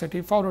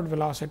velocity, forward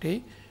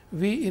velocity,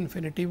 v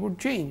infinity would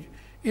change,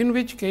 in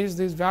which case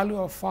this value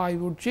of phi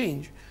would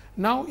change.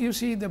 Now, you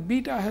see the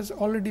beta has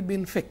already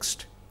been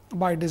fixed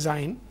by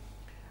design,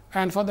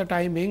 and for the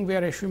time being we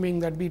are assuming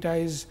that beta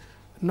is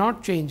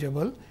not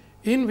changeable,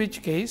 in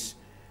which case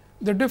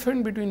the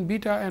difference between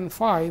beta and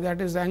phi, that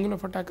is the angle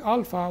of attack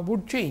alpha,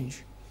 would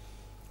change.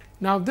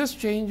 Now, this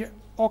change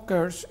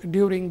occurs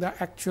during the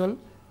actual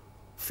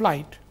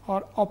flight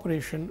or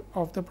operation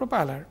of the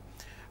propeller,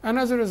 and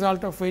as a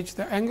result of which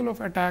the angle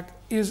of attack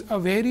is a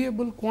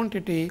variable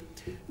quantity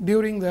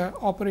during the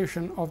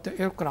operation of the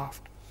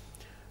aircraft.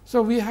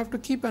 So, we have to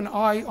keep an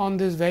eye on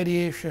this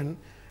variation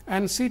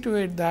and see to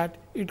it that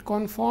it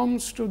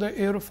conforms to the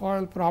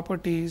aerofoil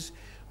properties,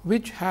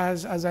 which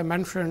has, as I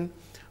mentioned,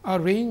 a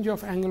range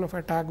of angle of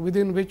attack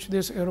within which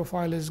this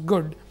aerofoil is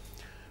good.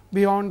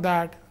 Beyond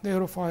that, the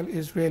aerofoil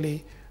is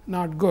really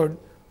not good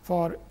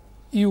for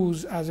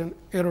use as an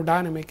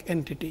aerodynamic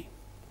entity.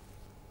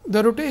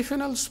 The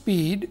rotational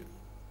speed,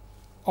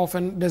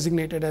 often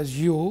designated as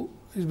u,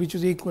 which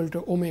is equal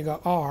to omega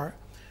r,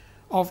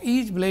 of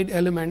each blade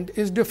element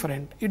is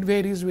different. It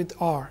varies with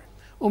r.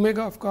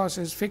 Omega of course,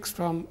 is fixed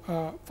from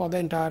for the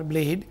entire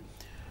blade,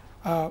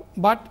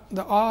 but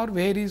the r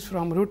varies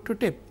from root to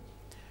tip,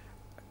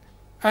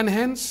 and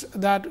hence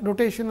that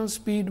rotational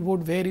speed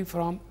would vary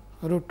from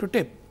root to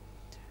tip.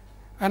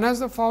 And as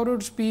the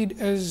forward speed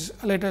is,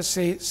 let us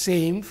say,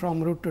 same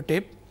from root to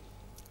tip,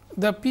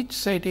 the pitch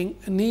setting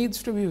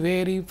needs to be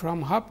varied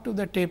from hub to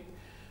the tip,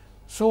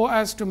 so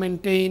as to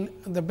maintain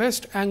the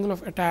best angle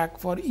of attack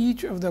for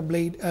each of the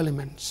blade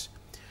elements.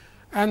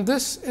 And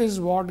this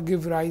is what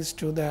gives rise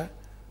to the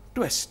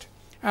twist,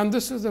 and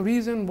this is the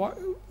reason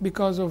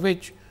because of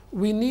which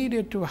we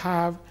needed to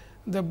have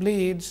the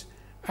blades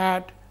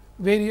at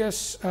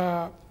various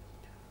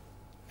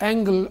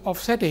angle of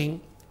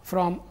setting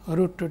from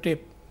root to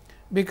tip,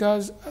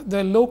 because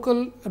the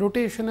local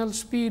rotational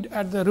speed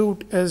at the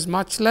root is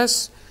much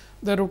less,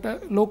 the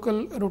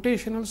local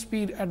rotational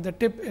speed at the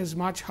tip is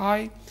much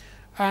high,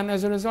 and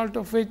as a result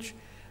of which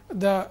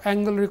the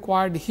angle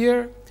required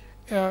here,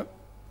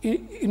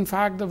 in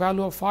fact, the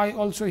value of phi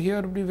also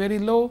here will be very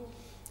low.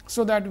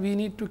 So, that we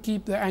need to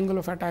keep the angle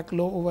of attack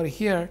low over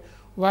here,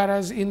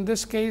 whereas in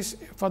this case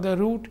for the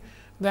root,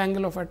 the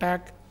angle of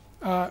attack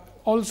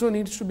also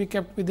needs to be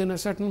kept within a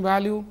certain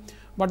value,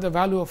 but the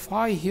value of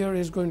phi here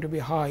is going to be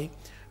high,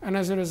 and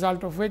as a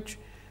result of which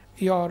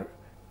your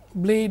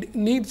blade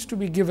needs to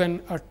be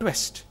given a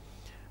twist,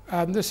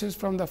 and this is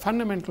from the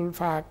fundamental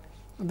fact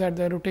that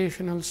the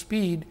rotational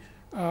speed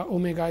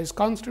omega is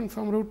constant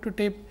from root to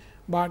tip,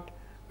 but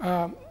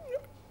the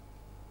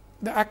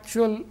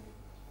actual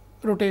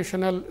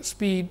rotational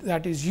speed,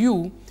 that is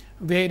u,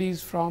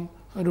 varies from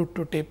root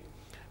to tip.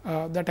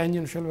 The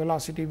tangential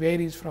velocity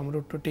varies from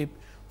root to tip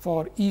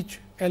for each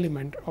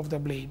element of the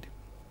blade.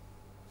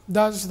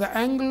 Thus, the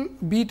angle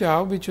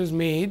beta which is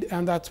made,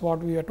 and that is what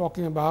we are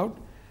talking about,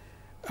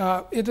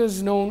 it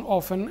is known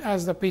often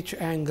as the pitch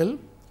angle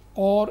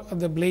or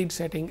the blade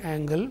setting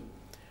angle,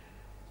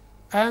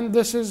 and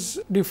this is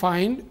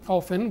defined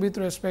often with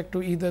respect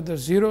to either the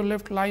zero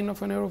lift line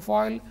of an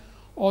aerofoil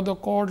or the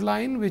chord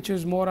line, which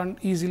is more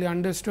easily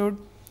understood,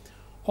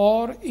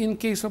 or in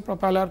case of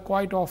propeller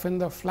quite often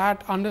the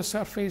flat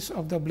undersurface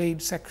of the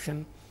blade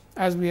section.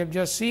 As we have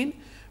just seen,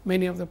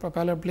 many of the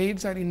propeller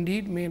blades are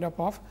indeed made up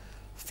of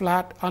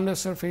flat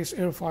undersurface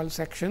airfoil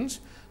sections.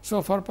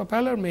 So, for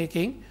propeller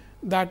making,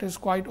 that is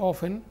quite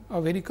often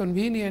a very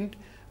convenient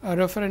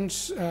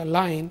reference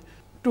line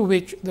to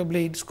which the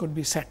blades could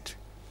be set.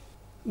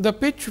 The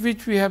pitch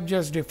which we have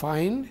just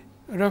defined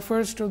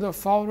refers to the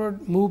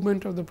forward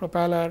movement of the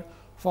propeller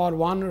for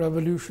one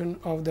revolution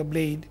of the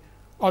blade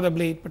or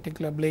the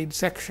particular blade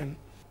section.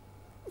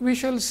 We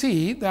shall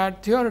see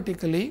that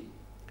theoretically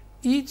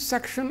each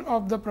section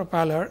of the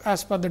propeller,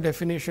 as per the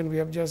definition we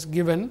have just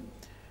given,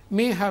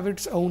 may have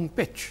its own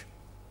pitch,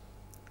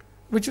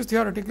 which is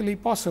theoretically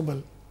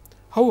possible.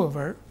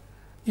 However,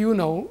 you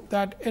know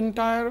that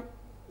entire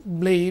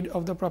blade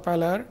of the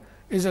propeller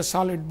is a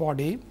solid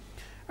body,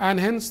 and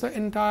hence the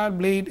entire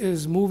blade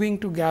is moving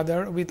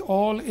together with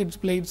all its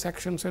blade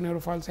sections and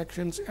aerofoil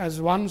sections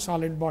as one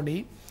solid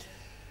body,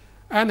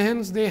 and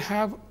hence they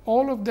have,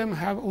 all of them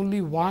have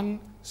only one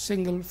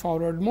single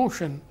forward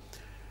motion.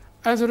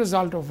 As a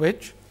result of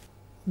which,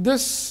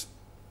 this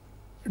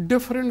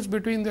difference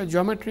between the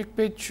geometric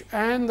pitch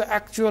and the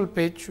actual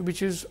pitch,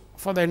 which is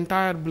for the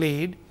entire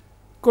blade,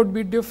 could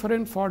be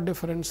different for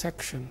different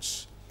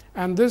sections,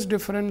 and this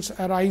difference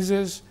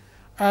arises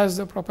as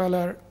the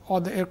propeller or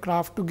the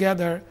aircraft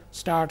together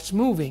starts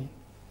moving.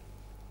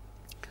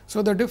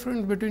 So, the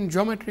difference between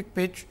geometric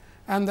pitch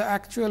and the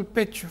actual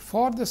pitch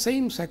for the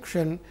same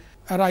section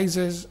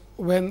arises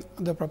when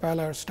the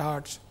propeller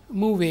starts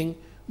moving,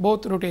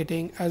 both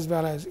rotating as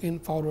well as in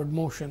forward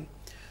motion.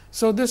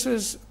 So, this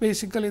is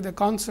basically the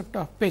concept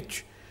of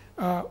pitch,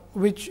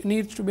 which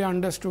needs to be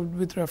understood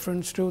with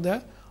reference to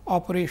the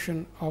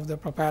operation of the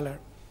propeller.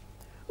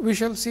 We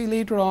shall see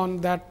later on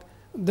that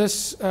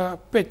this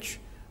pitch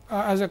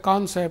as a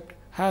concept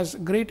has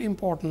great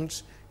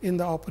importance in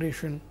the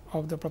operation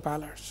of the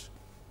propellers.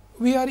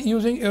 We are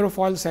using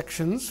aerofoil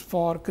sections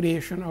for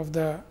creation of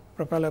the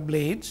propeller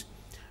blades.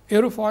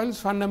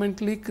 Aerofoils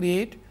fundamentally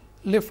create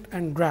lift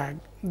and drag.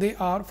 They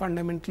are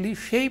fundamentally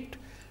shaped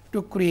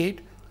to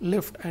create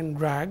lift and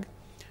drag.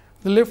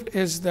 The lift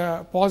is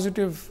the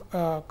positive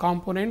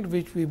component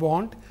which we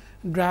want,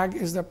 drag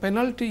is the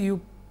penalty you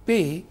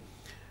pay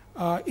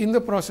in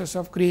the process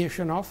of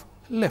creation of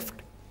lift.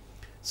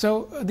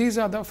 So, these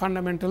are the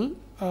fundamental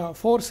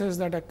forces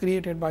that are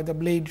created by the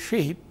blade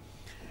shape,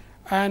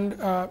 and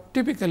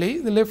typically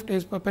the lift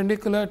is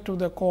perpendicular to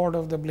the chord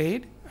of the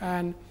blade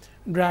and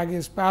drag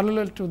is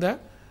parallel to the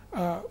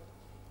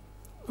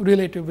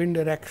relative wind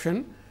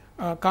direction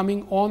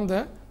coming on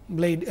the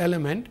blade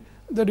element.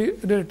 The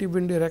relative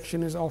wind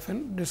direction is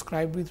often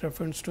described with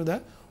reference to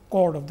the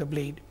chord of the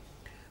blade.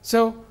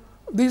 So,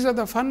 these are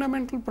the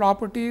fundamental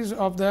properties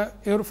of the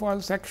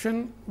airfoil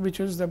section, which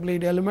is the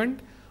blade element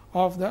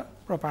of the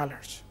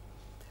propellers.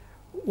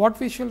 What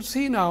we shall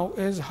see now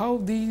is how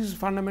these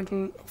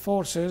fundamental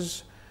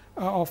forces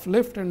of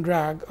lift and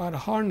drag are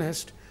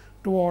harnessed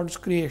towards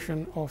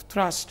creation of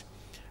thrust,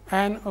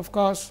 and of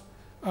course,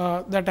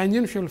 the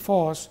tangential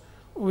force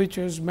which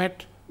is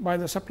met by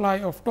the supply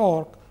of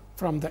torque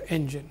from the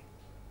engine.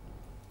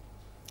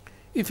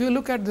 If you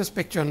look at this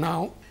picture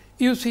now,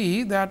 you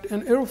see that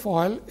an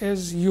airfoil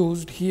is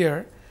used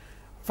here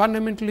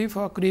fundamentally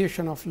for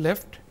creation of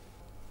lift,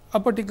 a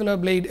particular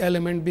blade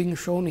element being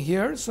shown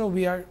here. So,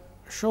 we are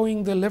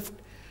showing the lift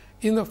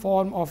in the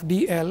form of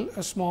d L,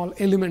 a small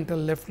elemental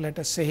lift, let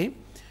us say.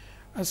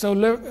 So,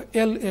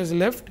 L is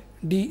lift,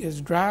 d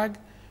is drag,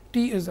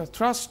 T is the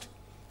thrust,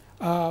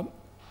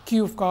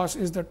 Q of course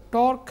is the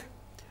torque,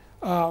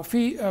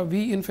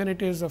 V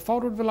infinity is the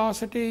forward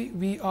velocity,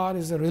 V r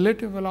is the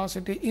relative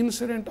velocity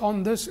incident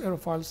on this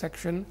airfoil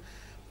section,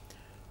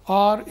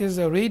 r is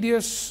the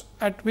radius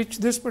at which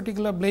this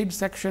particular blade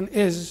section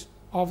is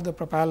of the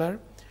propeller,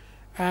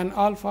 and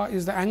alpha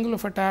is the angle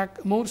of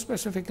attack, more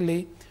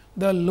specifically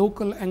the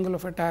local angle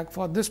of attack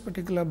for this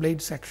particular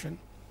blade section.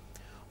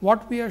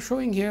 What we are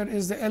showing here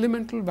is the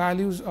elemental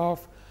values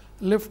of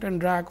lift and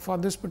drag for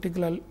this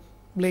particular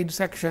blade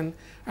section,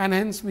 and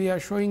hence we are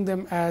showing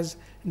them as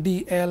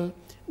d L,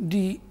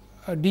 d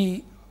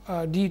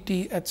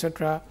t,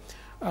 etc.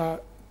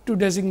 To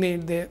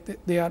designate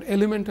they are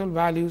elemental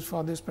values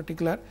for this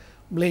particular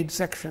blade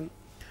section.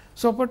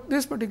 So, but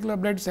this particular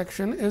blade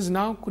section is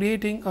now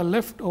creating a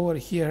lift over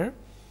here,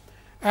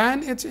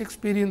 and it is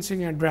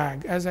experiencing a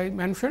drag. As I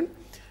mentioned,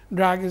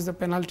 drag is the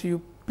penalty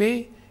you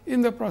pay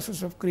in the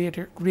process of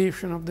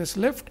creation of this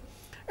lift,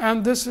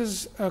 and this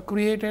is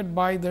created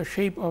by the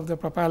shape of the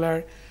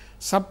propeller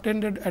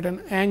subtended at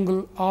an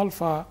angle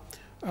alpha,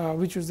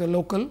 which is the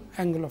local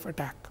angle of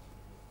attack.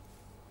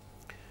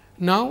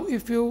 Now,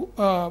 if you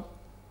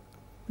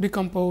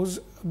decompose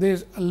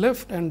this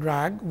lift and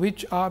drag,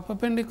 which are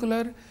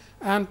perpendicular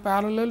and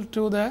parallel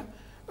to the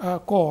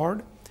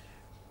chord,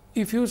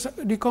 if you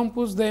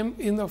decompose them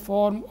in the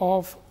form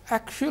of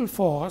axial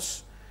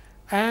force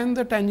and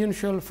the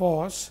tangential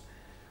force,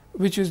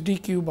 which is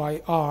dq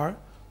by r,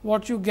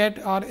 what you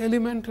get are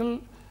elemental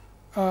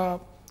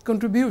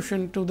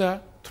contribution to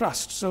the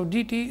thrust. So,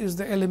 dt is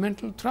the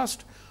elemental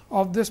thrust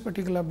of this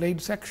particular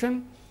blade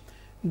section,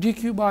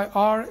 dq by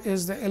r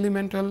is the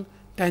elemental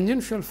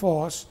tangential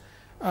force,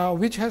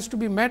 which has to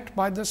be met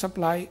by the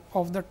supply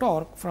of the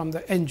torque from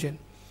the engine.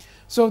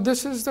 So,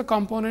 this is the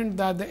component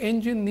that the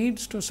engine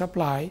needs to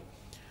supply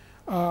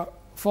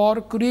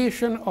for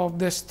creation of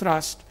this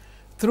thrust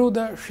through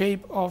the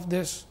shape of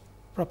this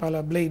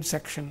propeller blade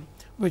section,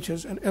 which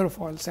is an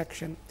aerofoil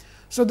section.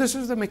 So, this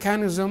is the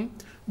mechanism,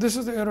 this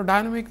is the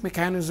aerodynamic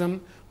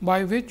mechanism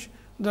by which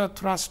the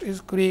thrust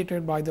is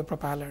created by the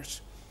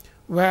propellers,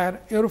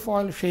 where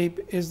aerofoil shape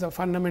is the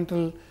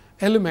fundamental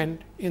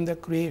element in the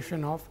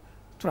creation of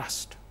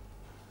thrust.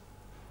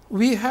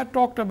 We had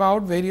talked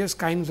about various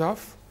kinds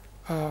of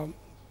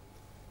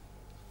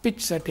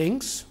pitch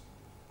settings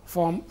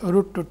from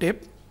root to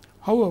tip.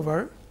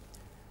 However,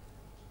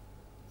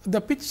 the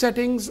pitch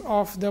settings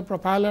of the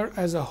propeller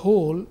as a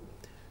whole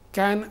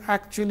can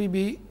actually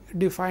be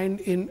defined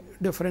in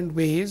different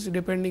ways,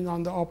 depending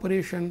on the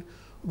operation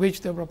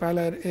which the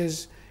propeller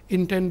is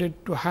intended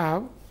to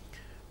have.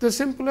 The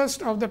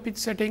simplest of the pitch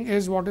setting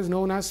is what is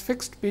known as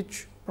fixed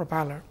pitch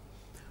propeller,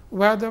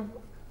 where the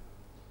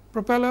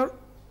propeller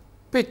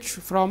pitch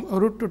from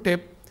root to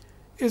tip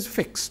is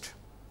fixed,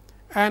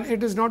 and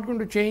it is not going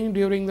to change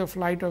during the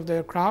flight of the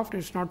aircraft. It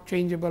is not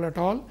changeable at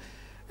all,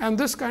 and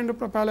this kind of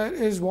propeller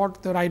is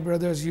what the Wright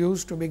brothers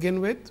used to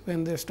begin with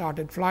when they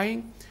started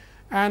flying,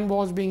 and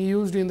was being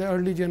used in the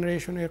early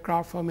generation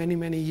aircraft for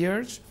many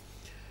years.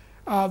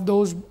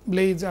 Those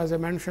blades, as I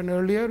mentioned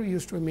earlier,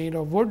 used to be made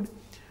of wood,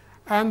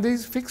 and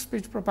these fixed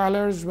pitch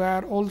propellers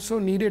were also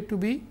needed to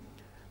be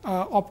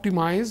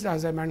optimized,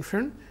 as I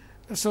mentioned,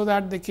 so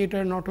that they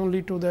cater not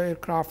only to the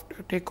aircraft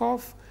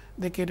takeoff,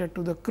 they cater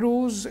to the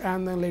cruise,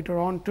 and then later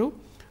on to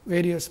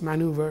various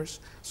maneuvers.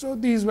 So,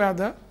 these were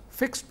the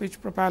fixed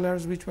pitch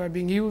propellers which were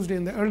being used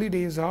in the early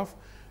days of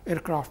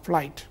aircraft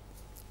flight.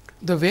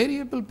 The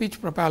variable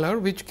pitch propeller,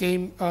 which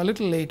came a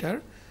little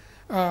later,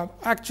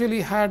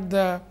 actually had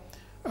the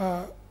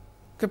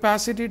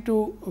capacity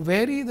to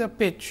vary the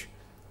pitch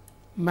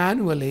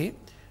manually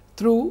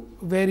through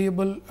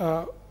variable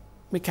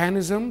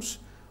mechanisms,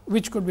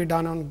 which could be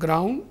done on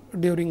ground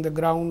during the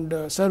ground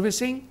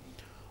servicing,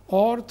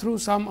 or through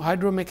some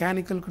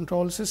hydromechanical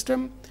control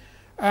system,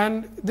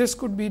 and this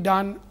could be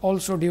done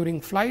also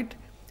during flight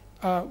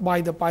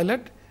by the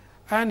pilot,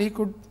 and he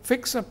could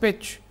fix a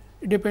pitch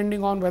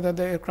depending on whether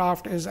the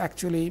aircraft is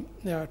actually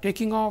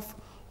taking off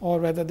or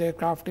whether the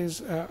aircraft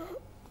is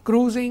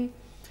cruising,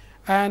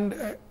 and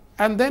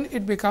then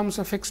it becomes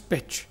a fixed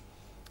pitch.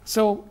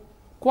 So,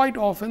 quite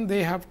often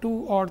they have 2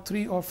 or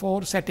 3 or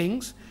 4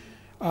 settings.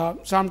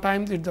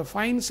 Sometimes it is the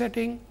fine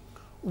setting,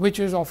 which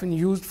is often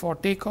used for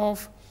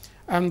takeoff,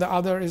 and the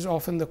other is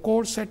often the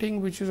coarse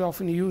setting, which is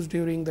often used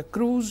during the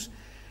cruise.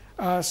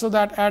 So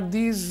that at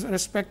these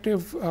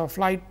respective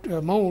flight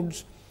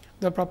modes,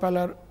 the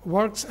propeller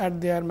works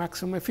at their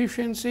maximum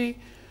efficiency,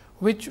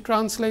 which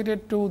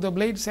translated to the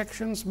blade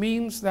sections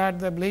means that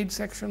the blade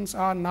sections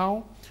are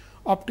now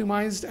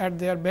optimized at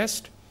their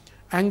best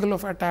angle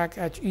of attack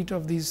at each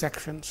of these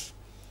sections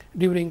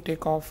during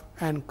takeoff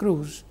and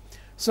cruise.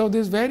 So,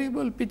 this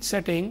variable pitch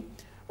setting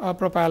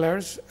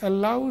propellers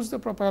allows the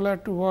propeller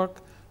to work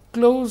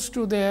close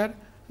to their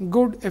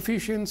good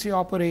efficiency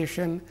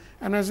operation,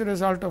 and as a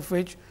result of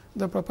which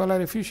the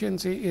propeller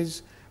efficiency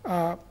is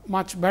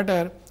much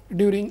better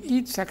during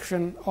each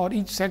section or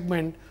each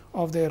segment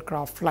of the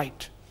aircraft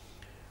flight.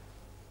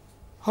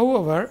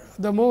 However,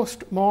 the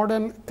most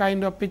modern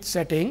kind of pitch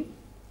setting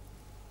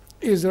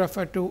is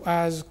referred to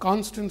as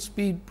constant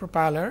speed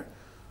propeller,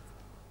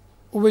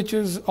 which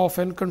is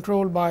often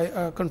controlled by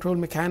a control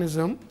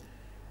mechanism,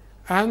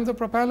 and the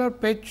propeller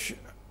pitch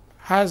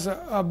has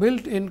a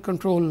built-in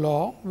control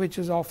law, which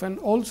is often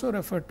also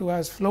referred to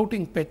as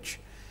floating pitch,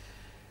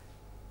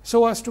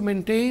 so as to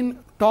maintain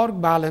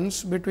torque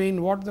balance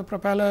between what the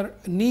propeller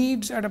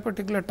needs at a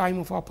particular time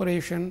of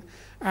operation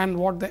and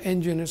what the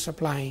engine is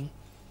supplying.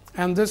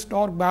 And this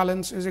torque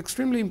balance is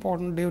extremely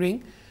important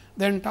during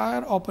the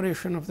entire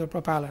operation of the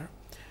propeller.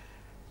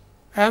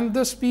 And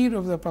the speed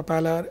of the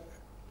propeller,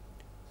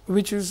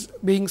 which is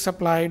being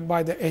supplied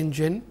by the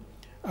engine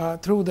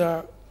through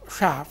the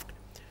shaft,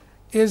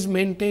 is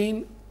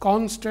maintained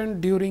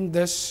constant during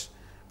this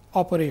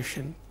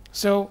operation.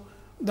 So,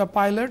 the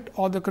pilot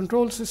or the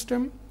control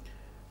system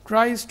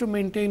tries to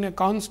maintain a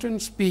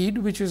constant speed,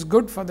 which is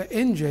good for the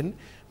engine,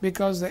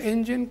 because the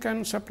engine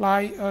can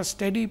supply a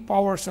steady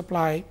power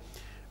supply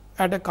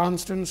at a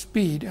constant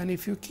speed, and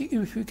if you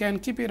can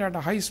keep it at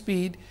a high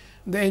speed,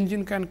 the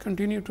engine can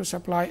continue to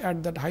supply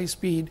at that high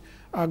speed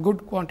a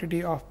good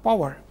quantity of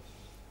power.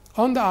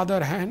 On the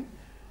other hand,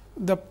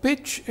 the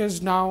pitch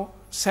is now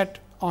set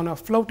on a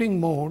floating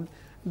mode,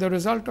 the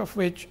result of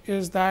which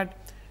is that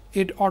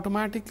it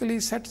automatically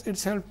sets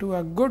itself to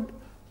a good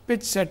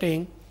pitch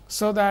setting,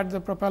 so that the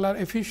propeller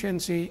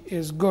efficiency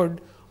is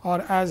good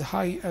or as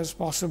high as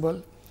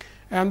possible.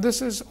 And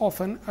this is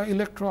often an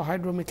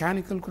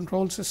electro-hydromechanical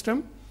control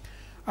system,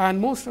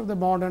 and most of the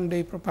modern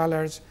day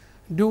propellers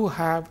do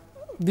have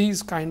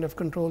these kind of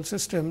control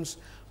systems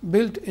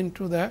built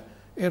into the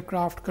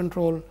aircraft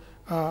control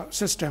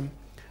system,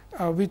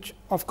 which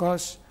of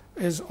course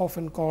is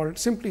often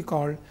simply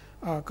called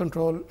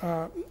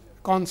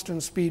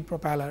constant speed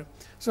propeller.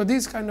 So,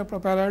 these kind of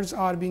propellers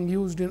are being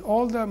used in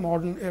all the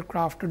modern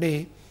aircraft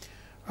today,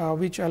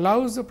 which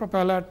allows the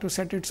propeller to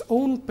set its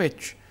own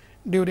pitch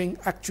during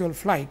actual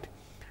flight,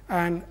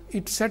 and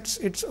it sets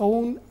its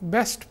own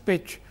best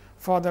pitch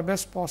for the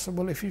best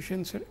possible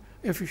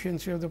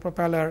efficiency of the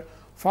propeller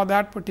for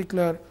that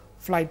particular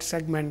flight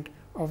segment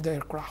of the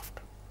aircraft.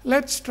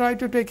 Let us try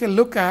to take a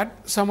look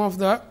at some of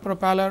the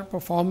propeller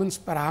performance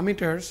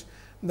parameters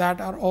that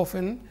are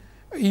often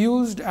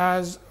used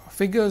as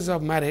figures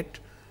of merit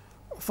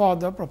for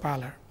the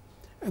propeller.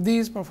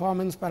 These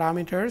performance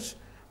parameters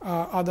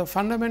are the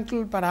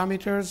fundamental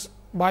parameters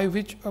by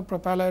which a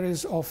propeller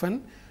is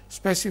often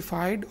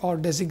specified or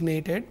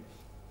designated.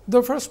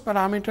 The first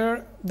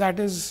parameter that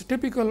is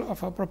typical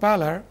of a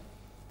propeller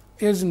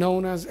is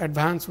known as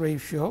advance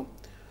ratio.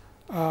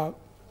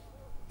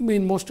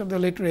 In most of the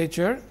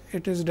literature,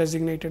 it is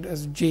designated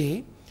as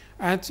J,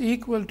 and it is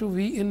equal to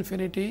V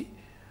infinity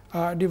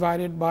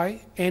divided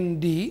by N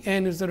d.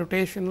 N is the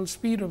rotational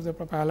speed of the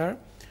propeller,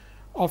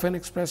 often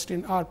expressed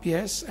in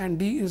RPS, and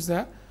d is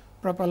the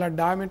propeller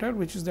diameter,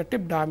 which is the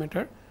tip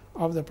diameter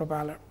of the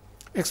propeller,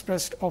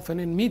 expressed often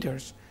in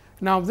meters.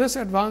 Now, this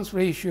advance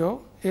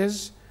ratio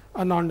is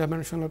a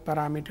non-dimensional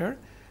parameter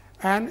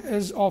and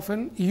is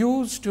often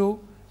used to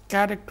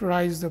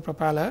characterize the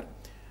propeller.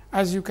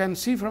 As you can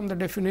see from the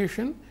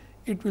definition,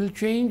 it will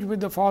change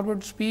with the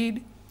forward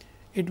speed,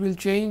 it will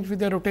change with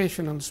the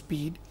rotational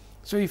speed.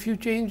 So, if you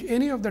change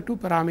any of the two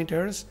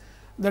parameters,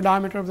 the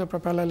diameter of the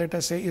propeller, let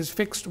us say, is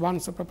fixed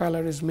once the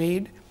propeller is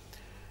made.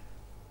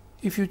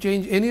 If you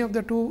change any of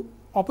the two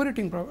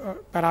operating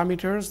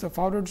parameters, the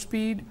forward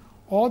speed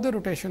or the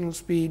rotational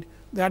speed,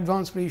 the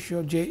advance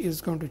ratio J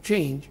is going to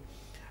change,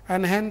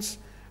 and hence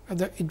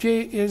the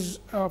J is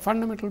a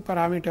fundamental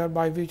parameter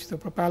by which the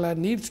propeller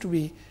needs to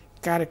be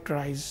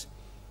characterized.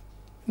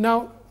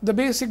 Now, the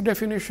basic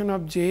definition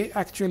of J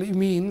actually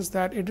means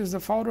that it is the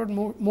forward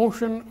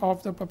motion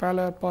of the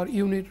propeller per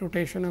unit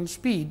rotational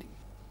speed.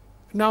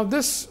 Now,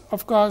 this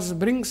of course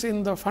brings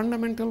in the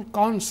fundamental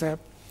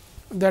concept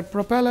that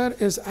propeller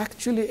is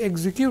actually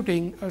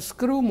executing a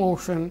screw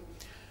motion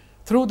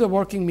through the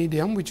working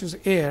medium, which is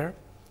air,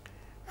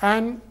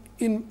 and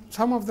in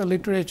some of the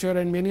literature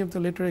and many of the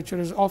literature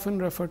is often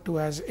referred to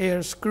as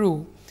air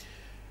screw,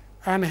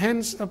 and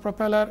hence a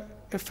propeller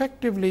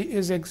effectively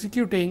is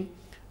executing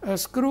a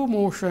screw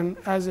motion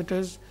as it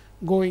is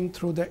going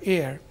through the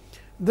air.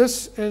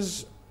 This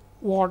is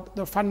what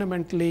the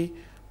fundamentally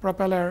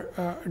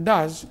propeller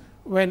does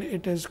when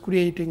it is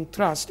creating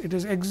thrust. It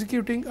is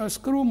executing a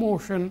screw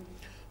motion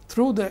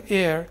through the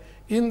air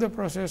in the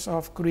process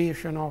of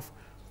creation of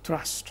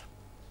thrust.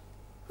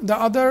 The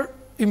other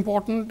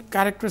important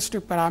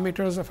characteristic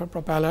parameters of a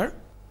propeller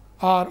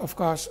are of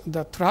course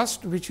the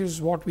thrust, which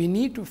is what we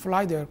need to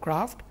fly the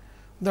aircraft,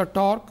 the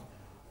torque,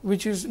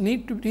 which is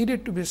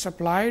needed to be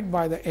supplied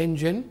by the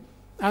engine,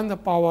 and the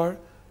power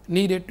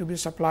needed to be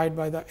supplied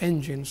by the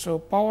engine. So,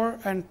 power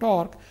and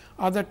torque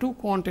are the two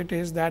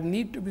quantities that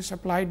need to be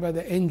supplied by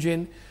the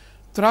engine.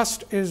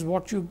 Thrust is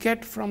what you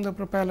get from the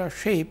propeller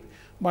shape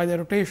by the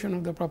rotation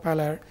of the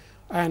propeller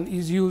and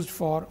is used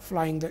for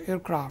flying the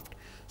aircraft.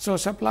 So,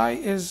 supply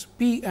is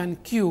P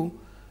and Q,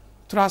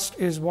 thrust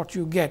is what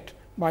you get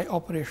by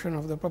operation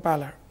of the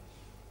propeller.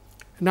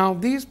 Now,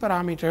 these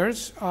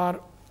parameters are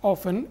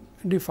often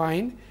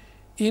defined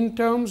in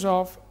terms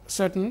of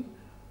certain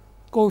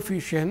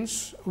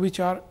coefficients, which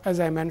are,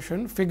 as I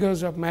mentioned,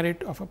 figures of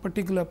merit of a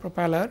particular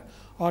propeller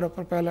or a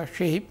propeller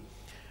shape,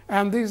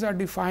 and these are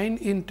defined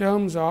in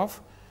terms of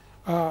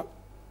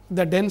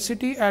the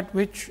density at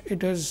which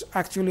it is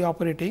actually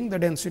operating, the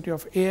density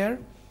of air,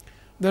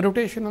 the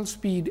rotational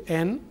speed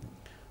n,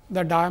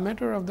 the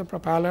diameter of the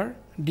propeller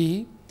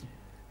d,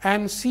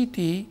 and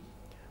Ct,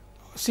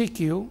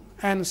 Cq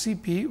and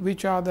Cp,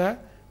 which are the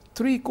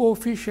three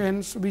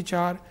coefficients which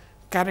are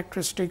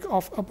characteristic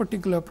of a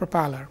particular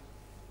propeller.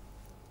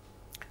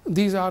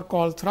 These are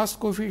called thrust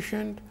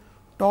coefficient,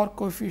 torque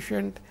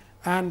coefficient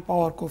and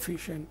power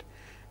coefficient.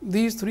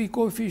 These three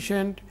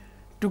coefficients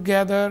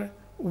together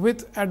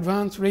with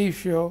advance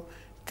ratio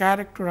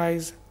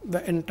characterize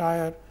the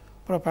entire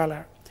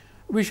propeller.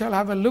 We shall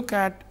have a look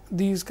at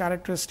these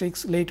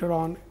characteristics later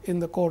on in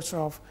the course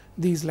of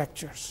these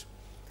lectures.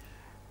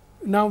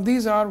 Now,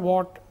 these are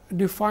what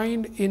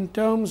defined in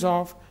terms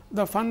of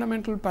the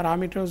fundamental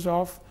parameters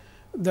of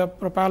the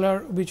propeller,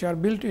 which are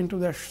built into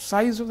the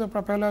size of the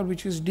propeller,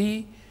 which is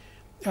d,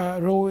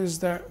 rho is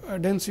the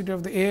density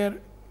of the air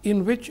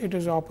in which it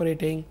is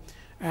operating,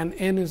 and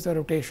n is the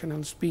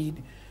rotational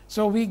speed.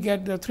 So, we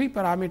get the three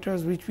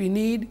parameters which we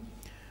need,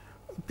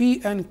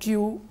 P and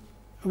Q,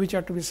 which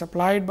are to be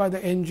supplied by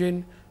the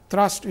engine.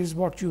 Thrust is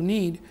what you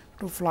need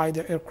to fly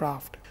the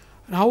aircraft.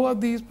 And how are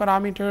these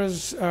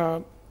parameters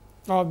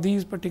of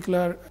these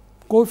particular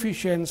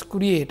coefficients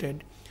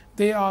created?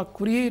 They are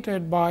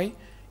created by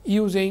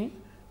using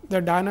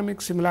the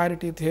dynamic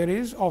similarity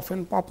theories,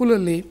 often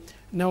popularly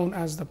known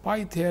as the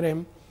pi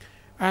theorem,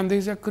 and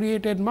these are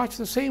created much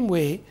the same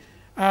way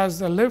as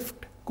the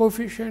lift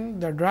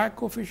coefficient, the drag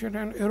coefficient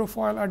and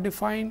aerofoil are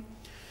defined.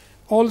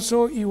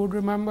 Also, you would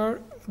remember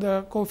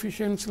the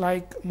coefficients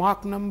like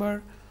Mach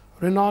number,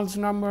 Reynolds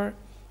number.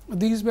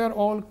 These were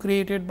all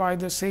created by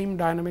the same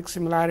dynamic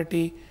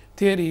similarity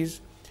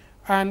theories,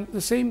 and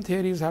the same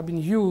theories have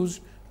been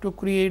used to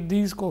create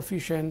these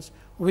coefficients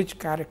which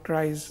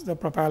characterize the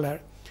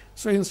propeller.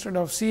 So, instead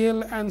of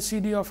CL and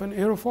CD of an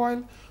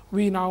aerofoil,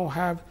 we now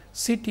have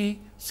CT,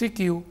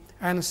 CQ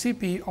and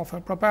CP of a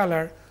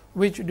propeller,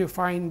 which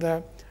define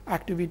the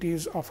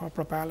activities of a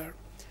propeller.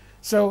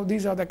 So,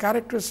 these are the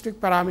characteristic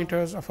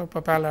parameters of a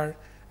propeller,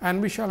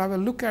 and we shall have a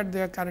look at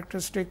their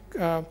characteristic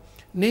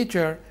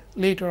nature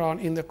later on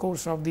in the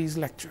course of these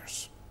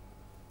lectures.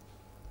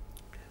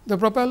 The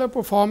propeller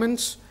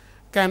performance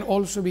can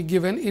also be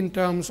given in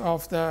terms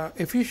of the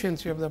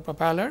efficiency of the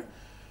propeller,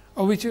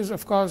 which is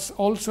of course,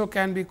 also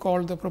can be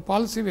called the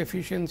propulsive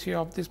efficiency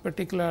of this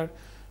particular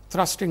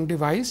thrusting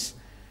device,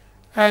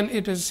 and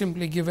it is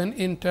simply given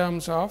in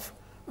terms of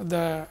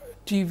the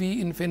T v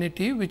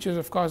infinity, which is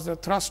of course, the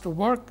thrust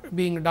work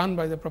being done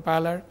by the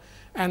propeller,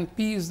 and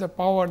P is the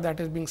power that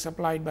is being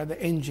supplied by the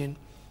engine.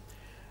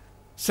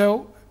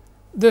 So,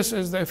 this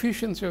is the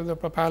efficiency of the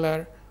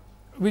propeller,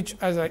 which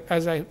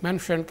as I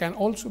mentioned can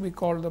also be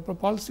called the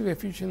propulsive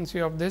efficiency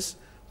of this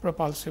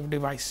propulsive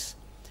device.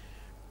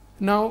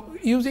 Now,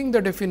 using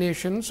the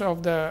definitions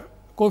of the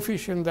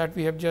coefficient that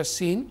we have just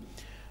seen,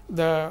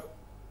 the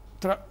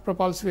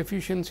propulsive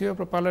efficiency or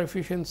propeller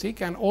efficiency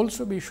can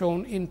also be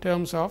shown in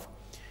terms of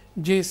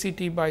J C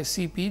T by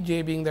C P,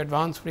 J being the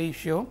advance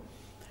ratio,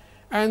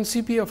 and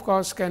C P of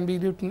course, can be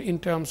written in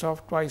terms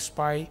of twice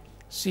pi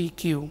C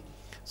Q.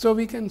 So,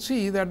 we can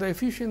see that the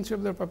efficiency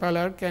of the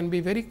propeller can be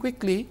very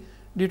quickly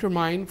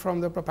determined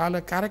from the propeller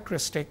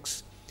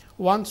characteristics,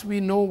 once we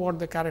know what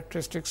the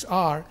characteristics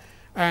are,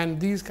 and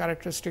these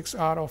characteristics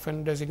are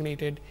often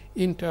designated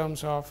in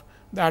terms of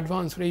the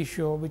advance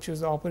ratio, which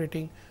is the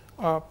operating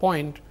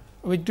point,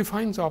 which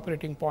defines the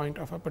operating point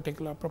of a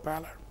particular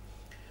propeller.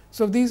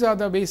 So, these are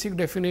the basic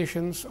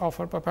definitions of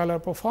a propeller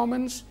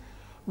performance.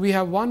 We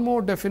have one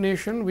more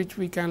definition which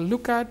we can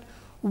look at,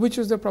 which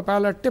is the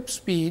propeller tip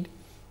speed,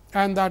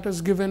 and that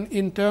is given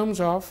in terms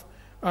of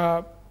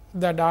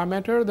the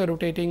diameter, the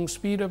rotating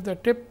speed of the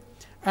tip,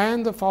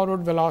 and the forward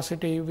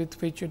velocity with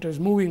which it is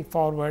moving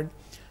forward.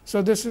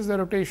 So, this is the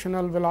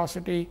rotational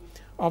velocity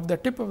of the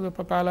tip of the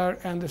propeller,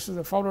 and this is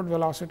the forward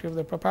velocity of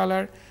the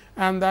propeller,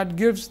 and that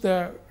gives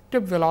the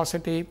tip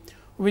velocity,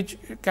 which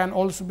can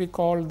also be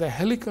called the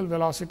helical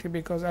velocity,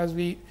 because as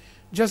we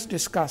just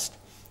discussed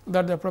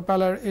that the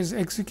propeller is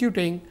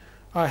executing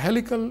a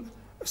helical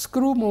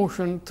screw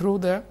motion through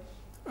the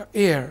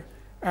air,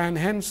 and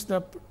hence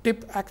the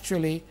tip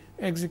actually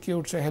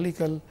executes a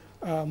helical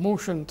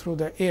motion through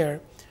the air,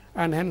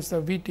 and hence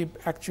the V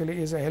tip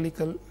actually is a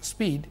helical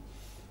speed.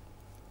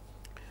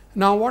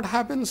 Now, what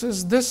happens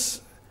is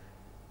this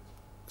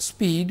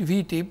speed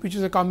V tip, which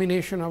is a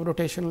combination of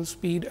rotational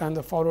speed and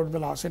the forward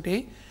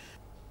velocity,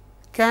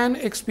 can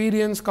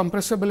experience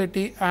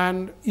compressibility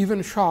and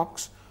even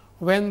shocks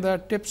when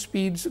the tip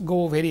speeds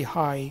go very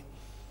high.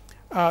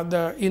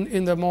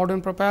 In the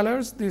modern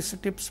propellers, these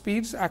tip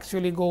speeds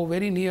actually go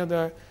very near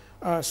the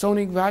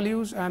sonic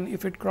values, and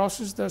if it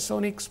crosses the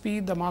sonic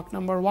speed, the Mach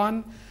number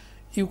 1,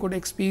 you could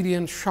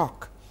experience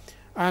shock.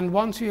 And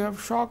once you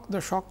have shock,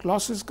 the shock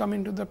losses come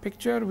into the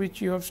picture,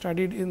 which you have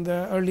studied in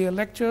the earlier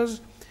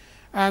lectures,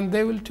 and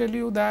they will tell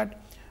you that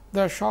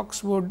the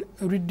shocks would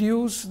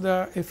reduce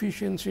the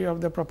efficiency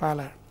of the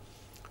propeller.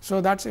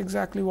 So, that is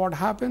exactly what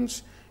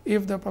happens.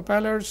 If the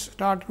propellers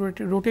start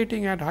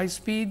rotating at high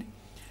speed,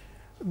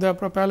 the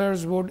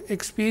propellers would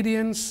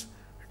experience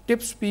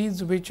tip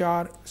speeds which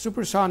are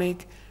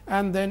supersonic,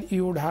 and then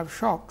you would have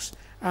shocks,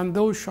 and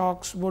those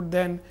shocks would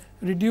then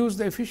reduce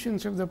the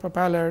efficiency of the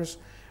propellers,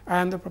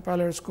 and the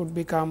propellers could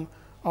become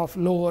of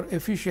lower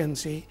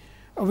efficiency,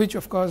 which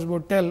of course,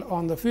 would tell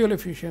on the fuel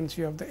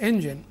efficiency of the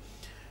engine.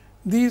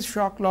 These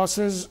shock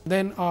losses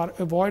then are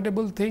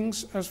avoidable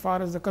things as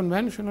far as the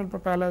conventional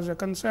propellers are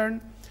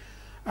concerned,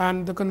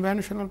 and the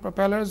conventional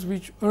propellers,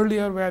 which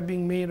earlier were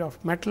being made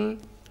of metal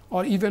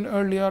or even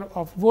earlier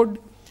of wood,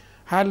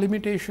 had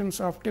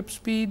limitations of tip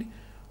speed.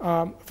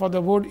 For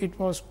the wood, it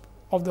was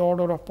of the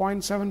order of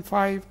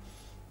 0.75,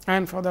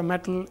 and for the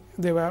metal,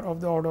 they were of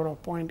the order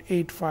of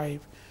 0.85.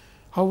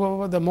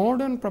 However, the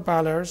modern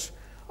propellers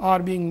are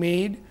being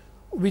made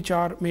which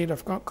are made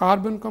of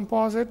carbon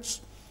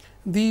composites.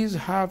 These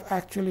have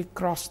actually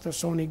crossed the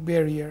sonic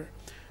barrier.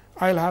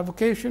 I will have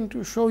occasion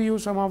to show you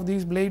some of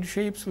these blade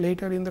shapes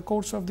later in the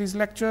course of these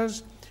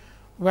lectures,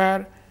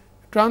 where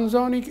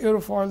transonic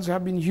aerofoils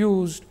have been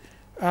used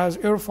as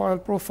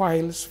airfoil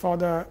profiles for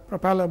the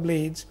propeller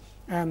blades,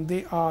 and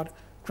they are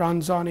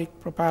transonic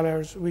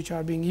propellers which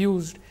are being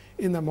used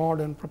in the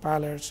modern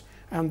propellers,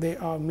 and they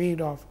are made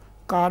of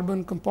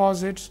carbon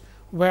composites,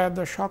 where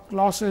the shock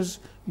losses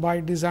by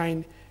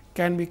design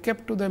can be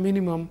kept to the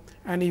minimum,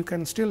 and you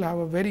can still have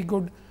a very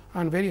good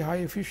and very high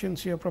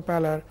efficiency of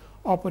propeller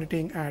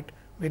operating at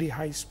very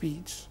high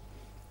speeds.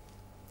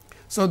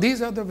 So,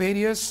 these are the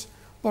various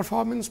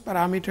performance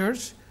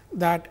parameters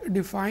that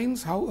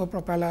defines how a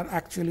propeller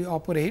actually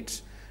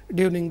operates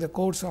during the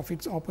course of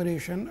its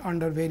operation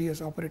under various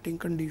operating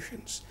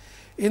conditions.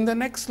 In the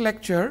next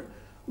lecture,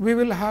 we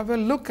will have a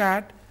look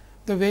at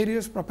the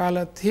various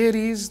propeller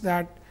theories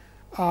that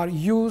are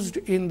used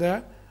in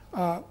the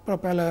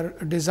propeller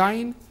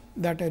design,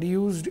 that are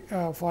used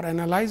for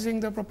analyzing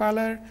the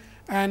propeller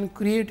and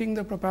creating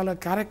the propeller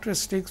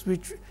characteristics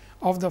which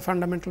of the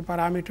fundamental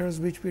parameters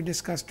which we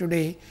discussed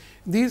today.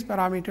 These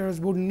parameters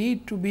would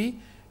need to be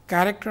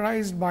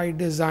characterized by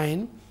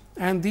design,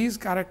 and these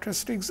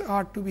characteristics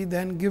are to be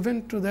then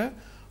given to the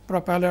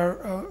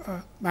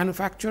propeller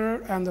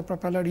manufacturer and the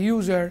propeller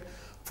user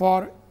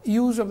for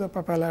use of the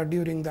propeller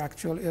during the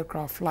actual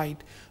aircraft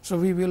flight. So,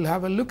 we will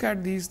have a look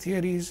at these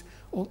theories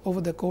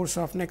over the course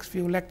of next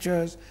few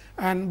lectures,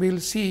 and we will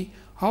see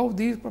how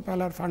these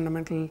propeller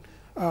fundamental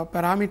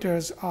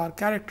parameters are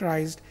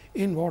characterized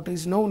in what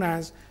is known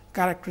as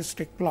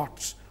characteristic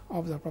plots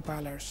of the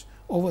propellers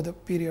over the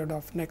period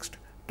of next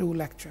 2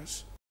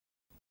 lectures.